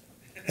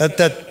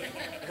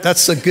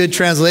 That's a good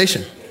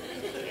translation.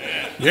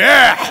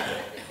 Yeah.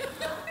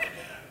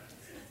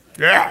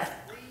 Yeah.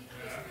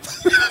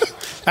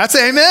 That's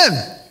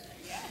amen.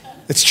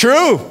 It's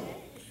true.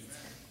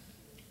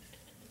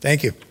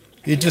 Thank you.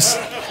 You just,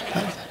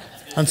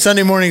 on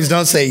Sunday mornings,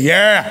 don't say,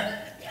 yeah.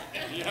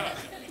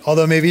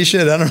 Although maybe you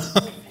should, I don't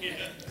know.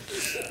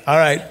 All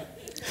right.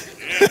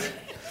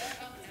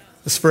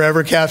 It's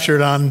forever captured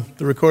on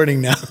the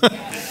recording now.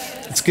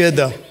 It's good,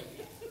 though.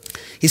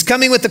 He's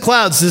coming with the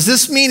clouds. Does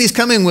this mean he's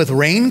coming with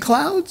rain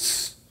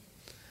clouds?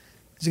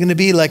 Is it going to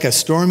be like a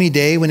stormy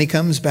day when he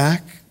comes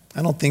back?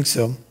 I don't think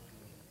so.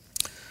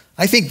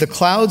 I think the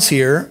clouds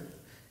here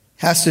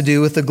has to do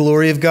with the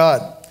glory of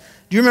God.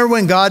 Do you remember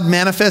when God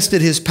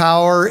manifested his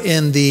power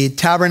in the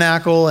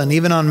tabernacle and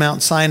even on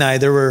Mount Sinai?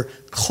 There were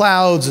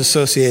clouds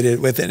associated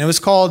with it. And it was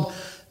called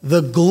the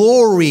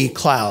glory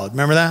cloud.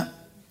 Remember that?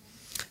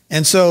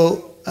 And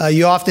so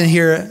you often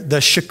hear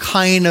the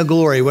Shekinah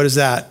glory. What is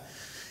that?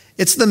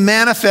 It's the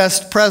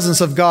manifest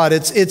presence of God.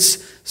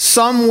 It's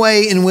some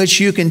way in which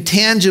you can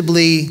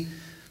tangibly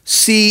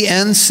see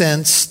and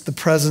sense the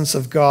presence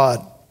of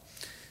God.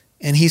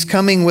 And he's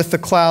coming with the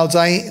clouds.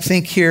 I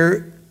think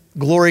here,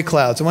 glory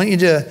clouds. I want you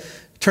to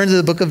turn to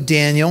the book of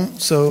Daniel.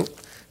 So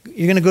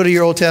you're going to go to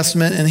your Old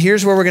Testament, and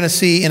here's where we're going to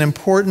see an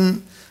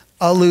important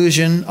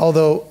allusion,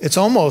 although it's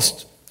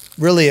almost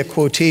really a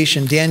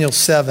quotation, Daniel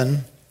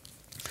 7.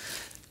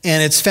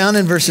 And it's found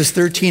in verses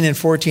 13 and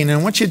 14. And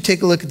I want you to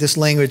take a look at this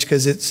language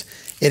because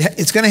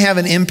it's going to have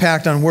an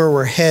impact on where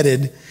we're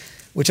headed,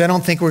 which I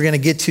don't think we're going to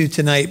get to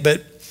tonight.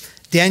 But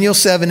Daniel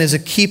 7 is a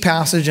key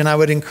passage, and I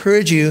would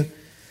encourage you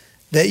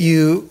that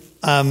you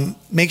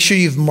make sure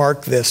you've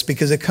marked this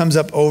because it comes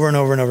up over and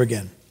over and over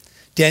again.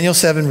 Daniel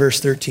 7, verse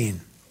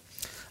 13.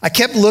 I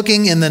kept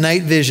looking in the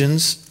night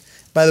visions.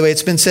 By the way,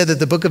 it's been said that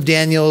the book of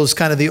Daniel is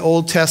kind of the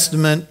Old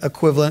Testament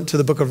equivalent to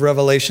the book of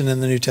Revelation in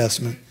the New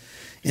Testament,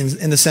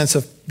 in the sense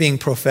of being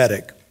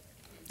prophetic.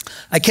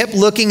 I kept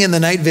looking in the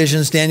night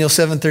visions, Daniel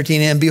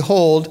 7:13, and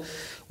behold,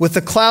 with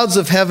the clouds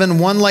of heaven,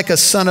 one like a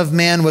son of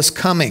man was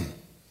coming.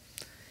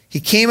 He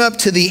came up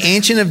to the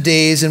Ancient of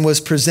Days and was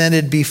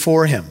presented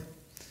before him.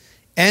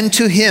 And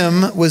to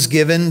him was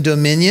given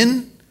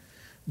dominion,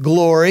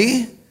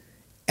 glory,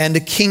 and a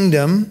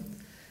kingdom,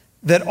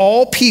 that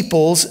all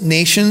peoples,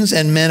 nations,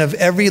 and men of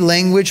every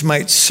language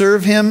might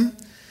serve him.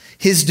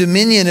 His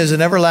dominion is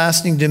an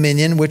everlasting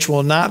dominion which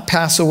will not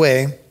pass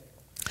away,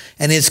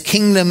 and his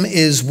kingdom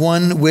is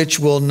one which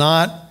will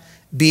not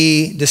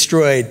be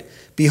destroyed.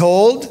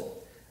 Behold,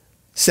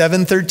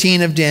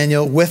 7:13 of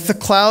Daniel, with the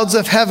clouds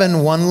of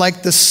heaven, one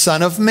like the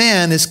Son of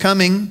Man is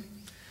coming.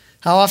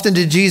 How often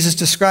did Jesus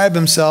describe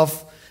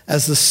himself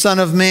as the Son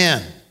of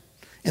Man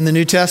in the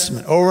New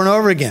Testament? Over and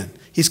over again.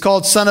 He's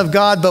called Son of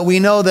God, but we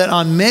know that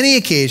on many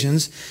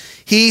occasions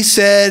he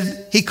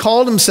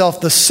called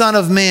himself the Son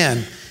of Man.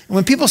 And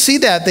when people see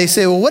that, they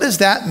say, well, what does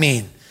that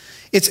mean?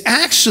 It's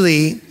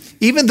actually,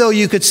 even though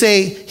you could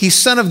say he's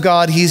Son of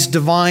God, he's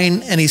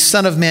divine, and he's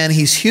Son of Man,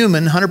 he's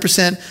human,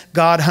 100%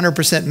 God,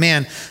 100%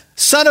 man.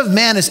 Son of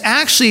Man is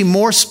actually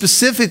more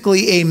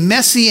specifically a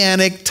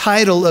messianic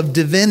title of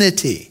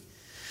divinity.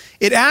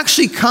 It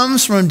actually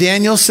comes from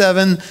Daniel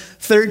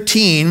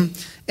 7:13,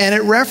 and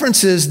it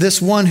references this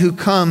one who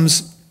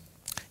comes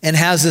and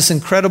has this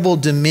incredible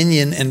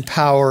dominion and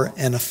power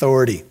and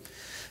authority.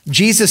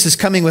 Jesus is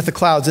coming with the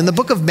clouds. In the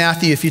book of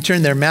Matthew, if you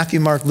turn there, Matthew,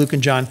 Mark, Luke,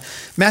 and John,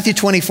 Matthew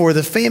 24,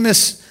 the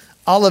famous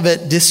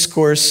Olivet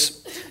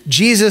Discourse,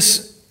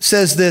 Jesus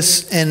says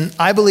this, and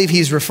I believe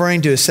he's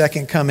referring to his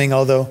second coming,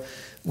 although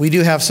we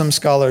do have some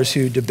scholars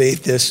who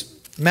debate this.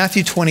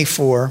 Matthew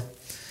 24,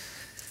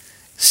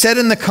 set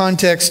in the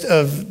context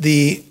of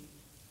the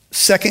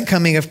second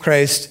coming of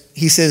Christ,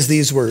 he says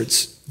these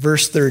words,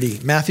 verse 30,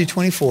 Matthew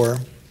 24,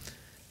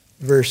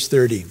 verse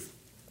 30.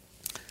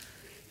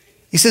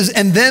 He says,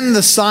 and then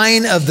the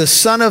sign of the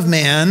Son of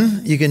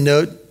Man, you can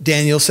note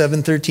Daniel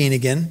 7:13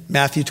 again,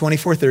 Matthew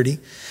 24:30,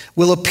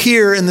 will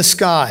appear in the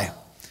sky,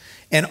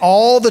 and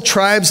all the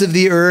tribes of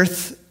the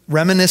earth,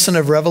 reminiscent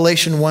of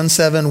Revelation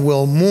 1:7,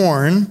 will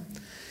mourn,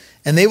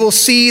 and they will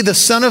see the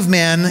Son of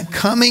Man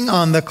coming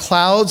on the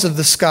clouds of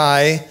the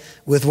sky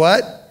with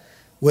what?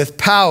 With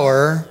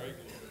power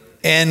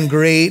and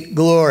great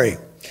glory.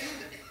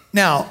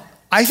 Now,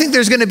 I think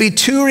there's going to be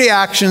two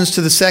reactions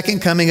to the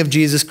second coming of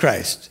Jesus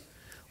Christ.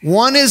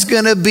 One is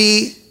going to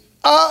be,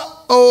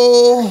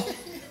 uh-oh.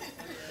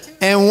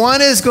 And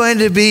one is going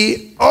to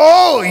be,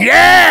 oh,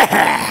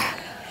 yeah.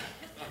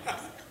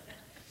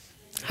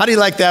 How do you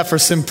like that for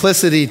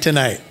simplicity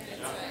tonight?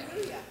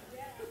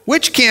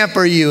 Which camp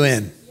are you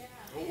in?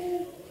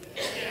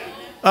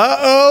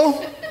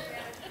 Uh-oh.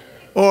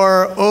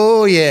 Or,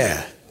 oh,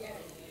 yeah.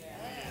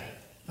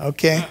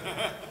 Okay.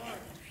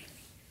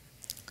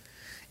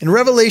 In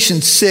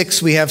Revelation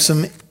 6, we have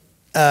some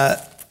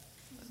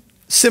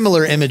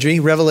similar imagery.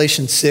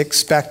 Revelation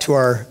 6, back to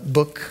our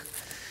book.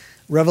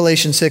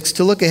 Revelation 6,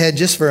 to look ahead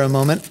just for a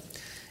moment.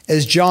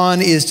 As John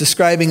is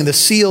describing the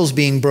seals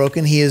being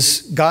broken, he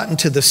has gotten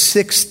to the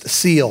sixth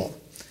seal.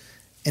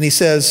 And he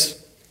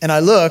says, and I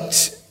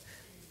looked,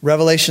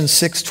 Revelation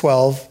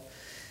 6:12,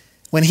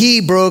 when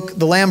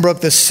the Lamb broke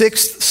the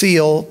sixth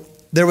seal,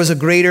 there was a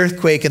great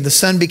earthquake, and the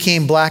sun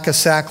became black as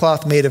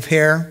sackcloth made of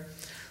hair.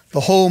 The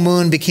whole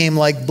moon became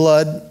like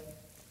blood.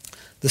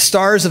 The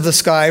stars of the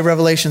sky,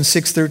 Revelation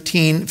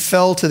 6:13,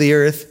 fell to the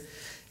earth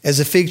as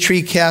a fig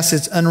tree casts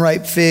its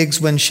unripe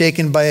figs when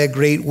shaken by a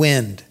great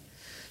wind.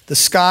 The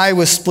sky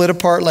was split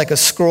apart like a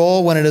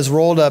scroll when it is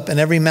rolled up, and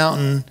every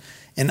mountain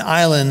and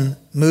island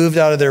moved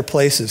out of their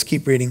places.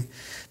 Keep reading.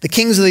 The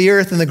kings of the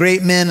earth and the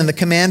great men and the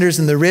commanders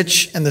and the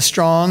rich and the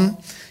strong,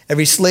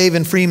 every slave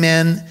and free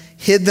man,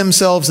 hid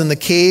themselves in the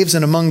caves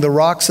and among the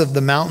rocks of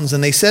the mountains.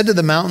 And they said to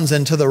the mountains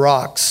and to the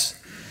rocks,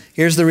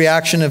 Here's the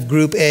reaction of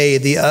group A,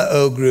 the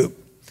uh-oh group.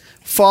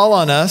 Fall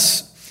on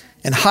us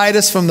and hide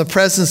us from the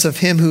presence of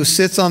him who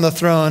sits on the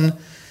throne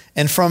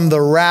and from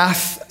the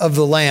wrath of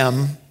the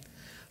Lamb.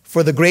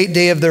 For the great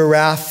day of their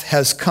wrath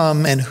has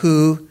come, and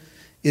who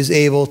is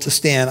able to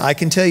stand? I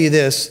can tell you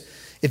this,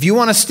 if you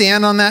want to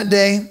stand on that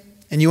day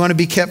and you want to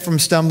be kept from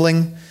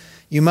stumbling,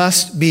 you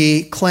must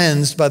be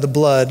cleansed by the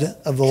blood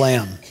of the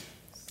Lamb.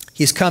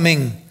 He's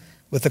coming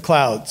with the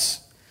clouds.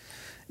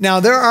 Now,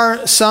 there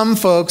are some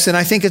folks, and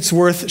I think it's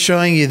worth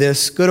showing you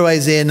this. Go to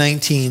Isaiah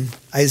 19,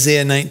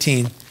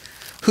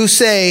 who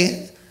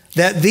say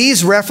that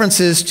these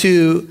references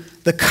to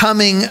the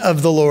coming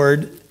of the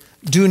Lord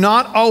do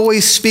not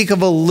always speak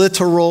of a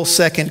literal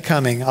second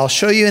coming. I'll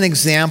show you an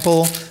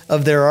example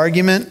of their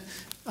argument.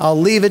 I'll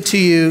leave it to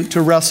you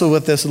to wrestle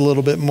with this a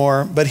little bit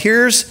more. But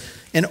here's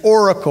an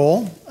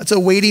oracle. It's a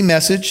weighty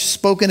message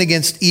spoken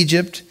against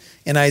Egypt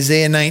in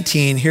Isaiah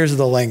 19. Here's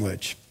the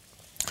language.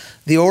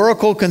 The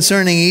oracle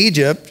concerning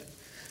Egypt,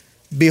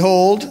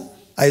 behold,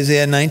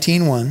 Isaiah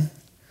 19:1,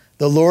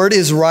 the Lord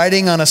is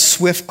riding on a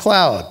swift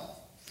cloud,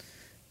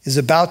 is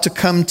about to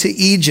come to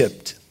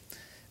Egypt.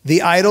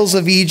 The idols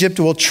of Egypt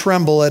will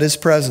tremble at his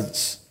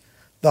presence.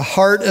 The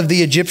heart of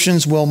the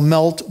Egyptians will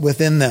melt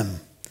within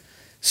them.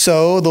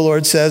 So, the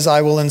Lord says,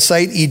 I will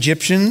incite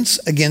Egyptians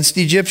against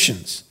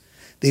Egyptians.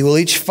 They will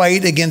each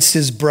fight against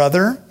his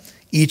brother,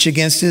 each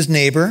against his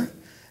neighbor,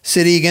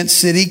 city against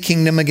city,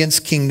 kingdom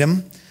against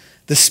kingdom.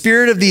 The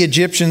spirit of the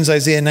Egyptians,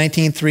 Isaiah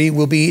 19:3,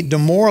 will be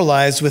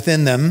demoralized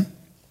within them.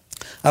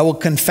 I will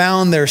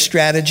confound their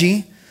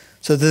strategy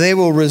so that they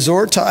will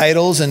resort to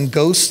idols and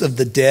ghosts of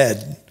the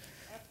dead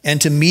and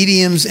to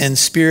mediums and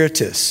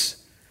spiritists.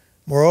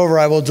 Moreover,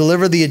 I will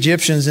deliver the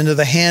Egyptians into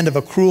the hand of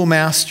a cruel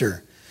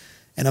master,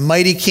 and a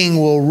mighty king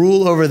will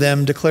rule over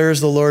them, declares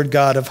the Lord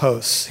God of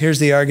hosts. Here's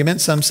the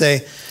argument. Some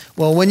say,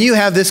 well, when you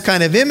have this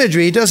kind of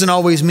imagery, it doesn't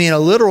always mean a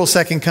literal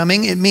second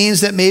coming. It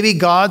means that maybe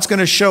God's going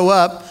to show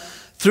up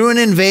through an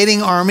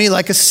invading army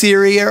like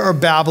Assyria or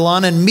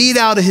Babylon and mete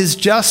out his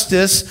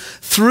justice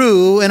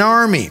through an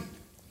army.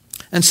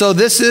 And so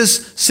this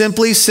is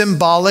simply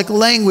symbolic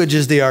language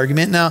is the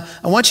argument. Now,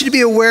 I want you to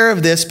be aware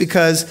of this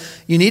because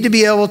you need to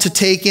be able to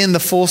take in the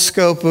full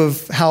scope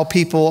of how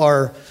people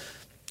are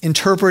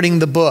interpreting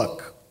the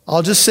book.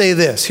 I'll just say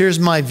this. Here's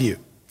my view.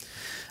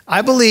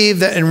 I believe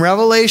that in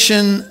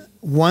Revelation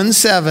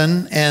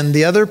 1:7 and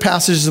the other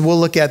passages we'll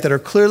look at that are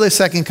clearly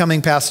second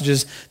coming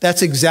passages,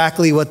 that's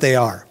exactly what they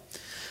are.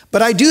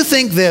 But I do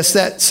think this,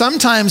 that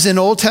sometimes in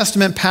Old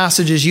Testament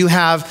passages you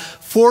have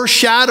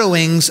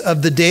foreshadowings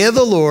of the day of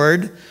the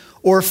Lord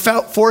or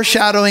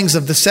foreshadowings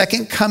of the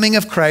second coming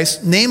of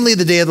Christ, namely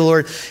the day of the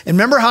Lord. And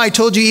remember how I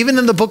told you, even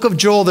in the book of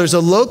Joel, there's a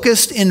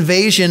locust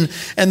invasion,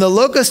 and the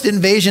locust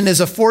invasion is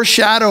a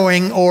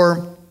foreshadowing,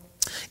 or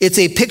it's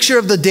a picture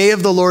of the day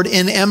of the Lord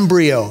in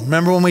embryo.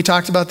 Remember when we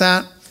talked about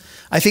that?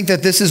 I think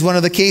that this is one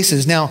of the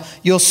cases. Now,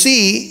 you'll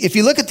see, if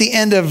you look at the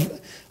end of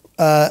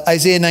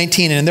Isaiah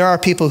 19, and there are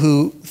people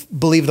who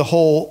believe the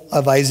whole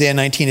of Isaiah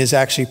 19 is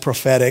actually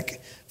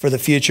prophetic for the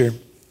future.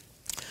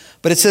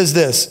 But it says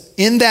this,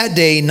 in that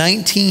day,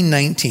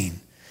 19:19,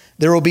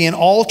 there will be an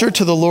altar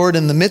to the Lord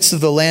in the midst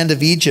of the land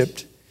of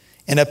Egypt,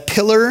 and a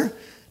pillar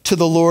to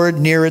the Lord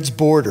near its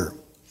border.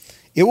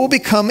 It will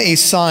become a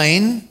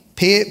sign.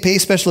 Pay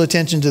special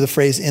attention to the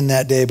phrase in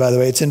that day, by the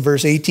way. It's in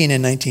verse 18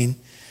 and 19.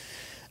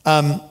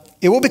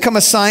 It will become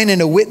a sign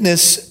and a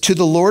witness to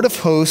the Lord of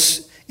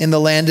hosts in the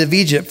land of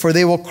Egypt, for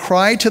they will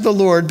cry to the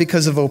Lord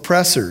because of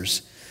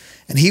oppressors,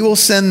 and he will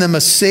send them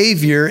a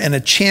savior and a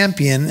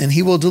champion, and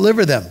he will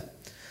deliver them.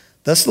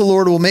 Thus the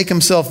Lord will make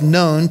himself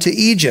known to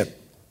Egypt,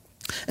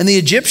 and the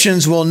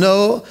Egyptians will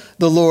know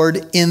the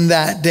Lord in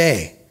that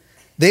day.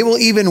 They will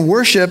even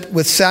worship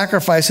with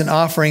sacrifice and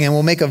offering, and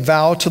will make a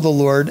vow to the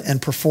Lord and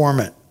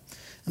perform it.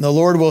 And the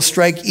Lord will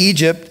strike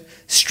Egypt,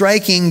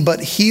 striking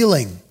but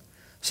healing.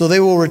 So they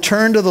will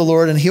return to the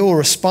Lord, and he will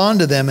respond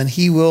to them, and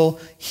he will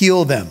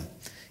heal them.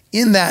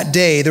 In that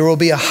day, there will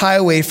be a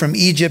highway from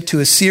Egypt to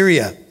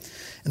Assyria,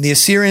 and the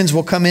Assyrians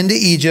will come into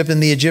Egypt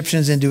and the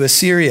Egyptians into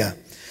Assyria,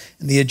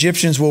 and the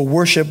Egyptians will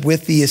worship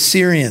with the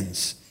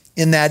Assyrians.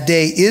 In that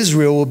day,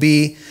 Israel will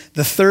be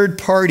the third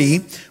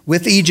party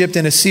with Egypt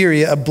and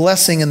Assyria, a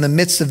blessing in the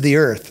midst of the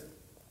earth,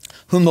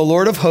 whom the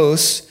Lord of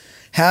hosts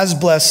has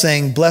blessed,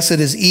 saying, blessed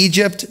is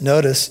Egypt,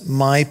 notice,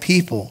 my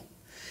people,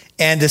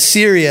 and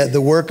Assyria,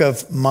 the work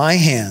of my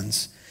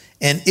hands,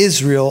 and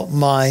Israel,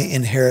 my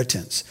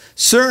inheritance.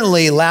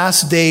 Certainly,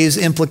 last days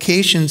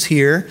implications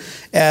here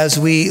as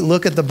we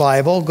look at the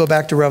Bible. Go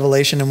back to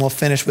Revelation, and we'll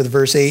finish with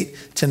verse 8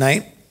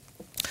 tonight.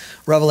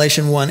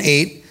 Revelation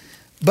 1:8.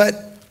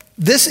 But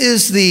this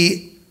is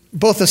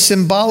both a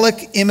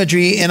symbolic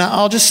imagery, and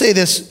I'll just say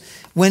this.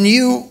 When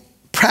you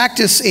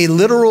practice a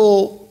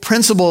literal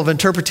principle of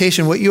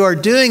interpretation, what you are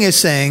doing is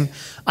saying,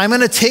 I'm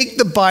going to take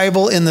the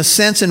Bible in the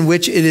sense in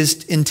which it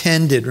is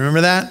intended.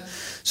 Remember that?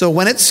 So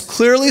when it's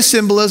clearly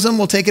symbolism,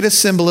 we'll take it as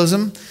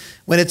symbolism.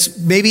 When it's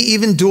maybe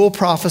even dual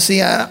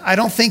prophecy, I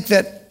don't think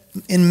that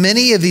in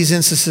many of these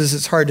instances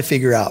it's hard to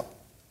figure out.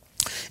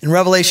 In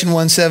Revelation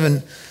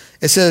 1:7,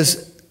 it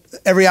says,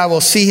 every eye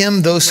will see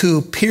him, those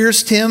who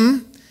pierced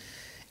him,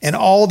 and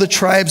all the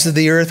tribes of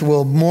the earth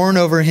will mourn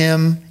over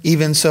him.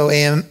 Even so,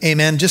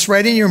 amen. Just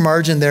write in your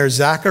margin there,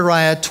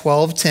 Zechariah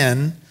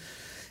 12:10.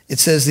 It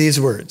says these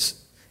words,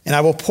 and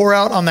I will pour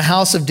out on the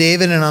house of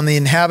David and on the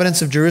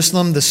inhabitants of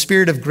Jerusalem the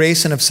spirit of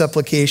grace and of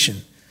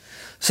supplication,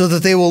 so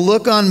that they will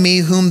look on me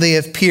whom they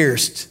have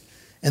pierced,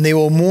 and they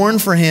will mourn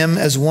for him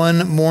as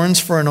one mourns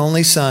for an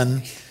only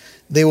son.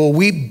 They will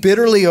weep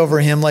bitterly over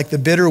him like the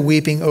bitter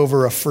weeping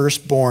over a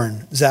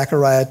firstborn.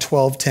 Zechariah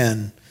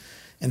 12:10.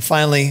 And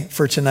finally,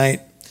 for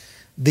tonight,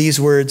 these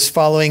words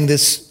following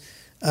this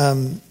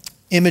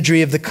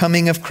imagery of the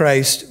coming of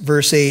Christ,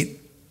 verse 8.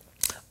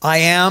 I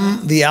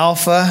am the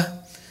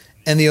Alpha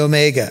and the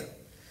Omega.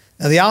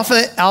 Now, the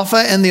Alpha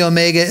and the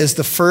Omega is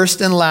the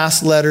first and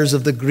last letters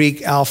of the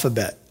Greek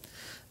alphabet.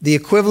 The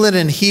equivalent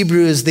in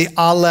Hebrew is the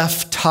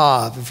Aleph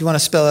Tav. If you want to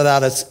spell it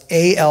out, it's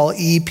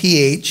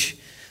Aleph.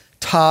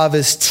 Tav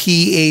is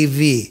Tav.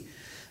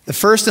 The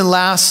first and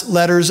last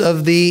letters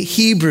of the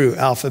Hebrew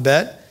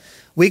alphabet.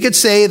 We could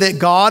say that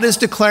God is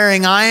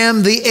declaring, I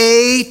am the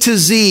A to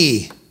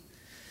Z.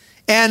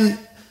 And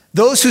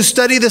those who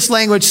study this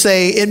language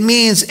say it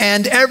means,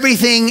 and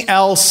everything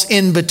else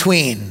in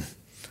between.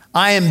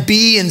 I am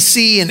B and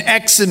C and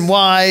X and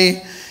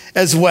Y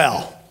as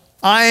well.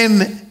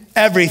 I'm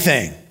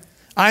everything.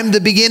 I'm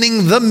the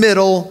beginning, the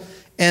middle,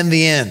 and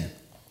the end.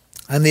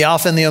 I'm the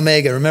Alpha and the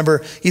Omega.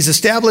 Remember, he's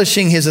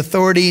establishing his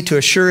authority to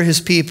assure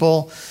his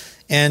people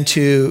and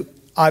to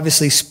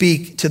obviously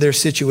speak to their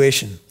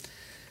situation.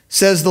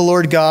 Says the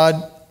Lord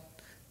God,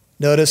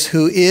 notice,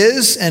 who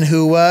is and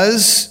who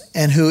was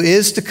and who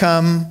is to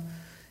come.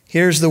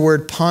 Here's the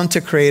word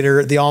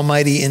Pantocrator, the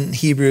Almighty in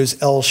Hebrew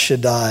is El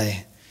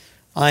Shaddai.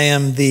 I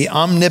am the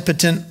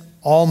omnipotent,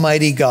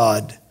 almighty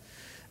God.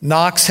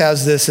 Knox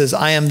has this as,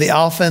 I am the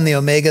Alpha and the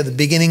Omega, the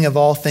beginning of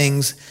all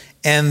things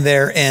and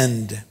their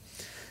end.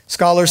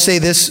 Scholars say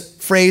this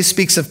phrase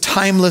speaks of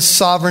timeless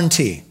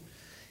sovereignty.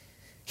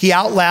 He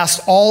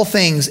outlasts all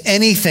things,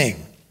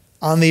 anything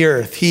on the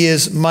earth. He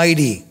is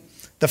mighty.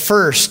 The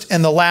first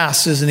and the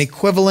last is an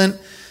equivalent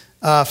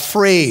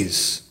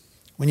phrase.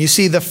 When you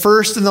see the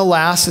first and the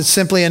last, it's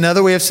simply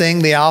another way of saying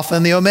the Alpha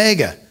and the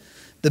Omega,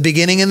 the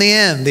beginning and the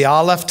end, the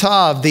Aleph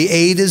Tav, the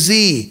A to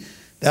Z.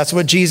 That's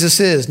what Jesus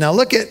is. Now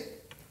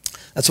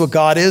that's what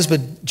God is,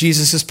 but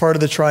Jesus is part of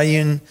the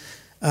triune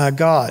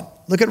God.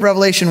 Look at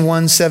Revelation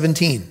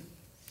 1:17.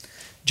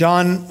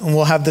 John, and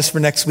we'll have this for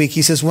next week,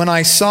 he says, when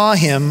I saw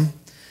him,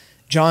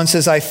 John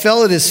says, I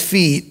fell at his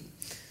feet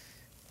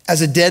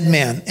as a dead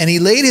man, and he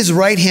laid his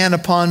right hand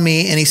upon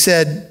me, and he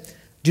said,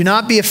 do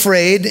not be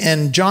afraid.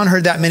 And John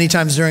heard that many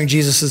times during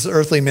Jesus'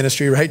 earthly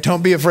ministry, right?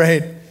 Don't be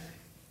afraid.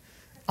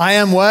 I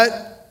am what?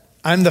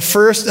 I'm the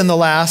first and the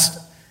last,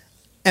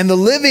 and the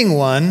living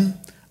one.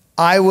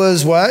 I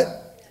was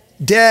what?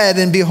 Dead,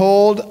 and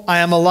behold, I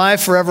am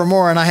alive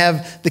forevermore, and I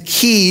have the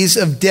keys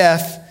of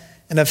death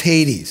and of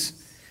Hades.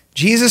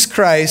 Jesus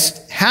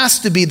Christ has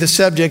to be the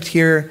subject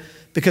here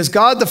because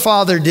God the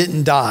Father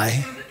didn't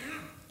die.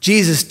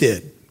 Jesus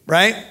did,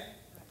 right?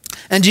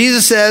 And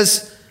Jesus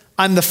says,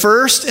 I'm the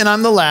first and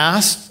I'm the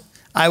last.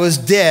 I was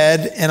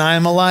dead and I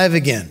am alive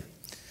again.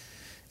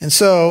 And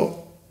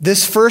so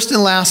this first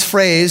and last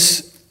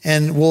phrase,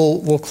 and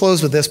we'll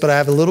close with this, but I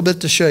have a little bit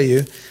to show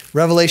you.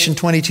 Revelation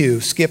 22,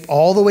 skip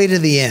all the way to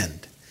the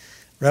end.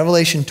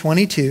 Revelation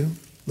 22,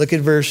 look at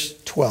verse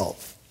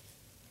 12.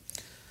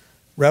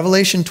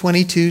 Revelation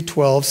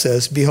 22:12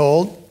 says,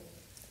 behold,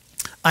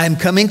 I am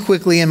coming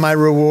quickly and my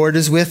reward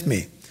is with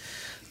me,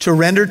 to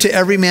render to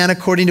every man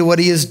according to what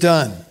he has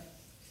done.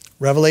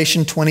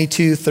 Revelation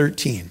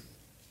 22:13.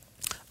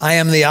 I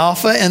am the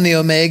Alpha and the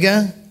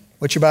Omega.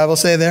 What's your Bible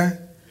say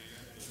there?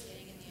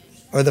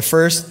 Or the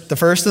first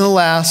and the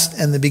last,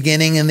 and the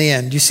beginning and the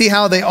end. You see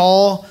how they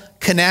all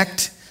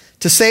connect?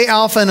 To say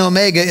Alpha and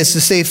Omega is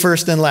to say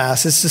first and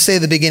last. It's to say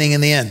the beginning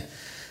and the end.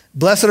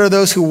 Blessed are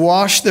those who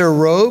wash their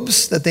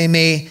robes, that they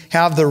may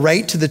have the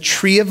right to the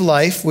tree of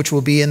life, which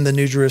will be in the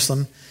New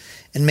Jerusalem,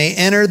 and may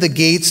enter the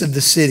gates of the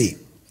city.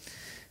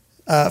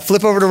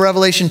 Flip over to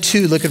Revelation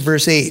 2, look at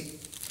verse 8.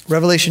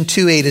 Revelation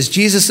 2:8, as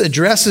Jesus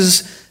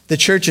addresses the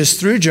churches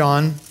through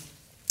John,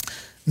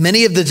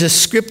 many of the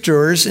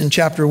descriptors in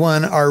chapter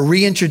 1 are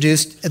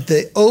reintroduced at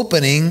the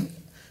opening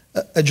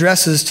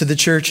addresses to the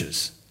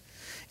churches.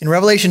 In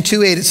Revelation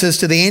 2:8, it says,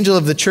 to the angel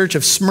of the church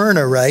of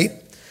Smyrna write,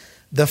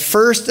 the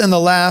first and the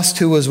last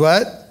who was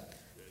what?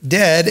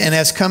 Dead and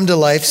has come to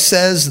life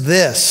says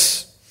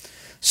this.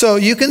 So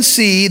you can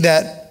see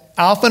that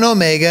Alpha and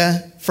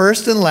Omega,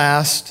 first and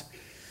last,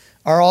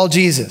 are all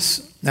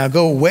Jesus. Now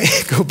go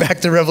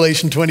back to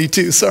Revelation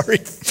 22, sorry.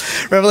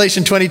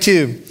 Revelation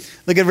 22,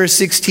 look at verse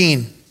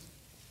 16.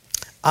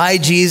 I,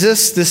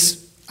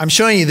 Jesus, I'm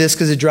showing you this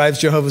because it drives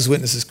Jehovah's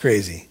Witnesses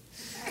crazy.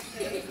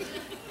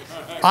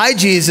 I,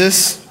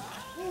 Jesus,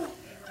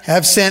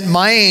 have sent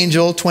my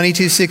angel,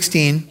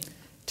 22:16,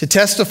 to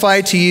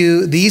testify to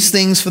you these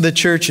things for the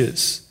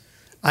churches.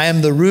 I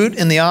am the root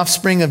and the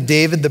offspring of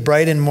David, the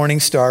bright and morning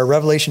star,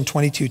 Revelation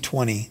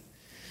 22:20.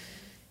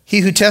 He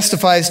who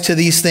testifies to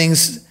these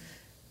things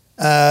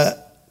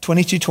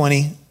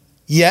 22:20,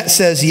 yet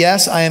says,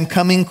 yes, I am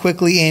coming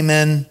quickly,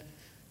 amen.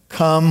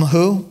 Come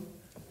who?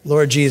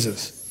 Lord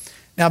Jesus.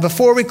 Now,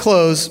 before we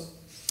close,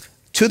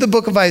 to the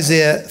book of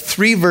Isaiah,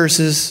 3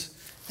 verses,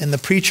 and the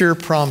preacher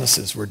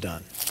promises we're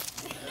done.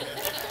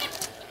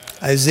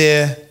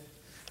 Isaiah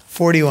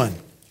 41.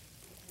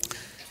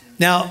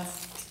 Now,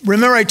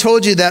 remember I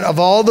told you that of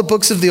all the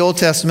books of the Old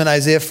Testament,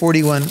 Isaiah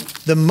 41,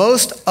 the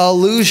most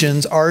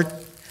allusions are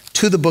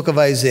to the book of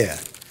Isaiah.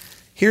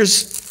 Here's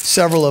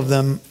several of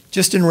them,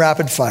 just in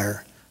rapid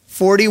fire.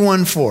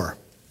 41:4.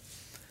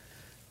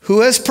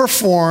 Who has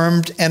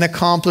performed and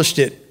accomplished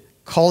it,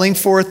 calling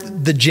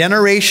forth the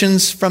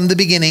generations from the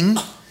beginning?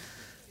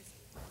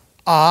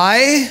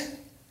 I,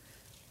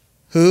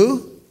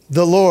 who?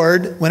 The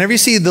Lord. Whenever you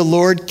see the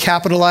Lord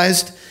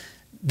capitalized,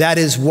 that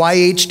is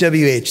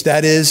YHWH.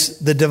 That is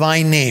the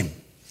divine name.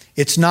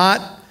 It's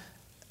not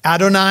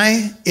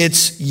Adonai,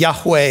 it's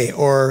Yahweh,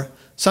 or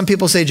some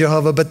people say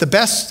Jehovah, but the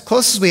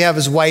closest we have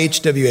is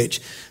YHWH.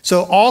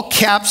 So all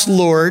caps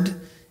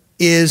Lord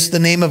is the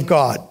name of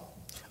God.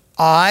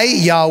 I,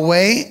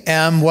 Yahweh,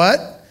 am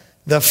what?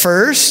 The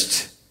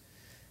first,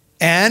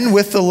 and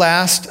with the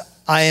last,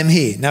 I am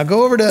he. Now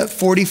go over to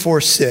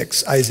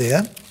 44:6,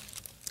 Isaiah.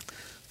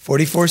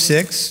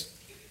 44:6.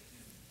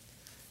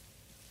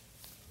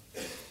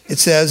 It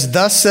says,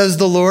 thus says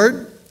the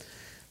Lord,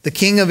 the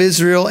King of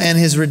Israel and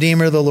his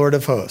Redeemer, the Lord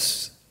of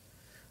hosts.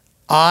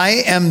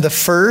 I am the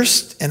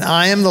first and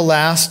I am the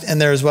last,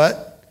 and there's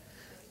what?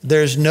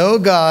 There's no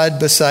God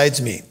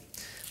besides me.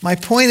 My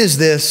point is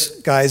this,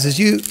 guys,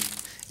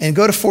 and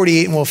go to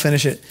 48 and we'll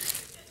finish it.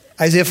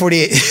 Isaiah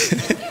 48.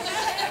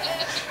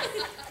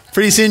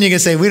 Pretty soon you can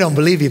say, we don't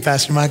believe you,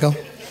 Pastor Michael.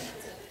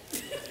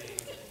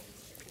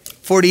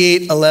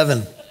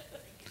 48:11.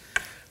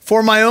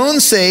 For my own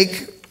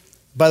sake,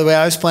 by the way,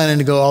 I was planning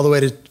to go all the way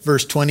to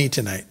verse 20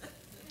 tonight.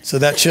 So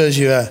that shows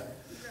you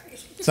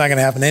it's not going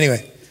to happen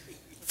anyway.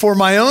 For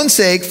my own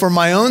sake,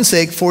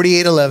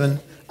 48:11,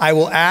 I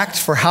will act,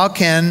 for how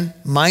can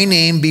my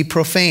name be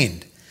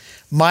profaned?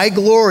 My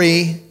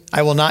glory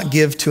I will not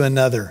give to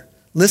another.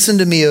 Listen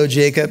to me, O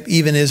Jacob,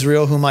 even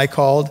Israel, whom I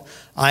called.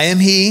 I am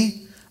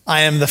he,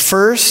 I am the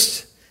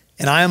first,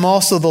 and I am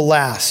also the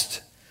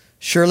last.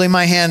 Surely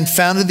my hand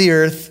founded the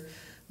earth,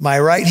 my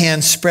right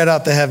hand spread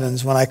out the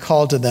heavens. When I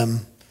called to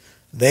them,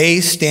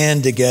 they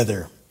stand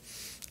together.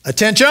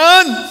 Attention!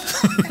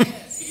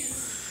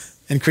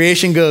 And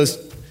creation goes,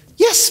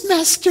 yes,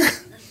 Master.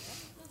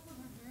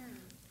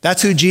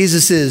 That's who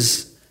Jesus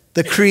is.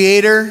 The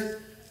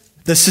creator,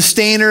 the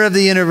sustainer of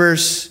the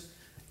universe,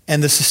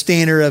 and the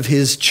sustainer of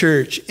his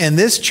church. And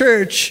this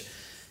church,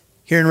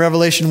 here in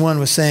Revelation 1,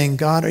 was saying,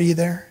 God, are you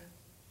there?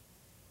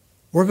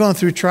 We're going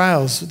through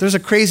trials. There's a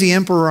crazy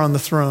emperor on the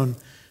throne.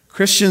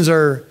 Christians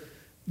are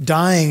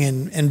dying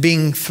and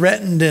being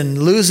threatened and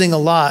losing a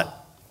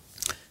lot.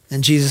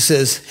 And Jesus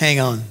says,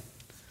 hang on.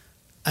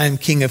 I'm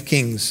King of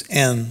Kings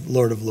and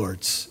Lord of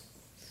Lords.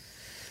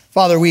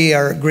 Father, we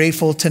are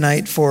grateful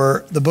tonight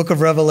for the book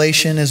of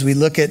Revelation as we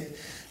look at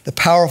the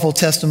powerful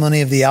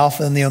testimony of the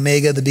Alpha and the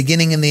Omega, the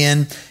beginning and the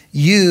end.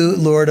 You,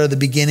 Lord, are the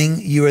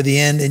beginning, you are the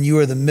end, and you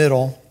are the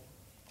middle.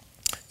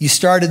 You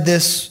started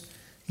this,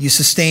 you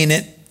sustain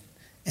it,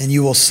 and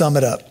you will sum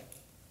it up.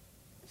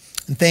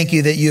 And thank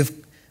you that you've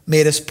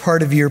made us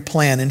part of your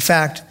plan. In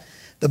fact,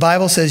 the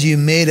Bible says you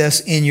made us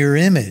in your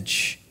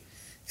image.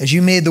 As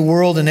you made the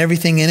world and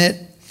everything in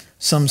it,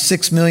 some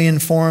 6 million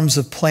forms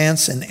of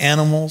plants and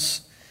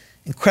animals,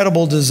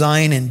 incredible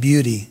design and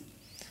beauty.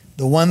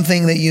 The one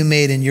thing that you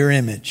made in your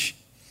image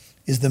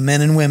is the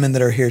men and women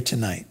that are here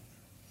tonight.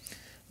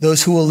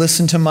 Those who will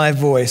listen to my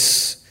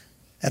voice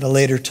at a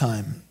later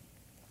time.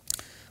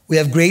 We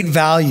have great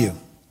value.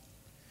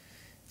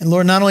 And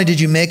Lord, not only did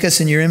you make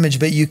us in your image,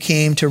 but you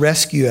came to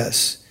rescue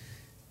us.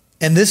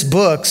 And this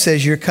book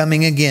says you're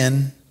coming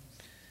again,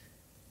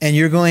 and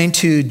you're going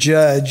to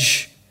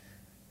judge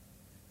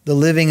the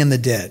living and the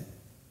dead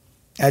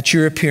at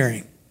your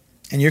appearing.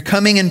 And you're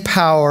coming in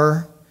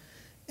power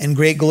and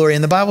great glory.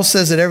 And the Bible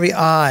says that every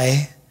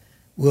eye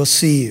will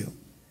see you.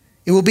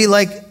 It will be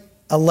like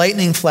a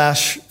lightning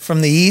flash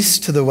from the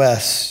east to the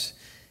west.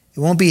 It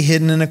won't be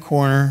hidden in a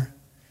corner.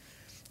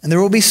 And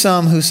there will be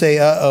some who say,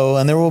 uh-oh,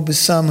 and there will be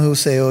some who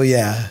say, oh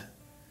yeah.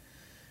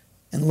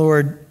 And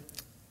Lord,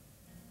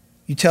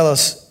 you tell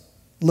us,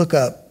 look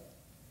up,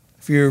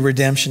 for your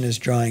redemption is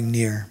drawing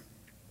near.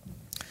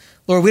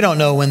 Lord, we don't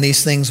know when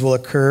these things will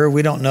occur.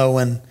 We don't know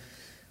when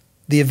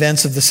the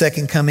events of the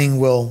second coming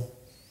will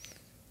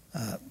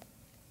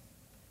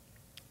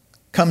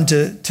come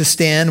to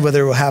stand,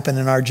 whether it will happen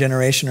in our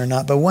generation or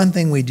not. But one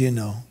thing we do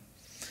know,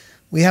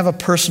 we have a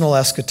personal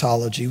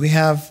eschatology. We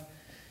have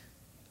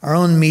our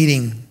own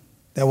meeting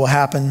that will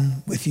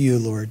happen with you,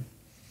 Lord.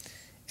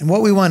 And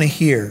what we want to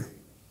hear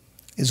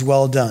is,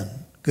 well done,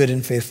 good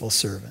and faithful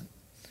servant.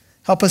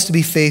 Help us to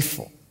be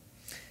faithful.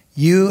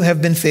 You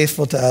have been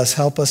faithful to us.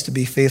 Help us to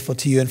be faithful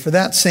to you. And for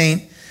that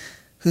saint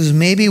who's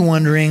maybe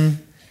wondering,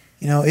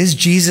 is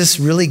Jesus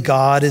really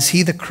God? Is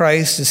he the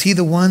Christ? Is he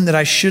the one that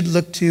I should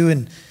look to?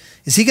 And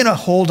is he going to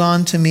hold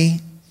on to me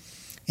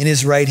in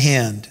his right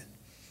hand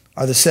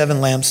are the 7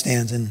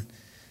 lampstands. And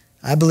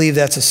I believe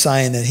that's a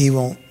sign that he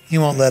won't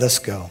let us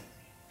go.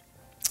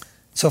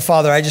 So,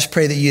 Father, I just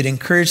pray that you'd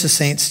encourage the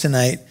saints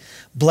tonight,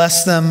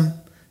 bless them,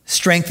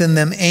 strengthen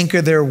them,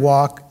 anchor their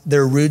walk,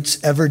 their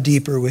roots ever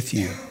deeper with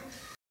you.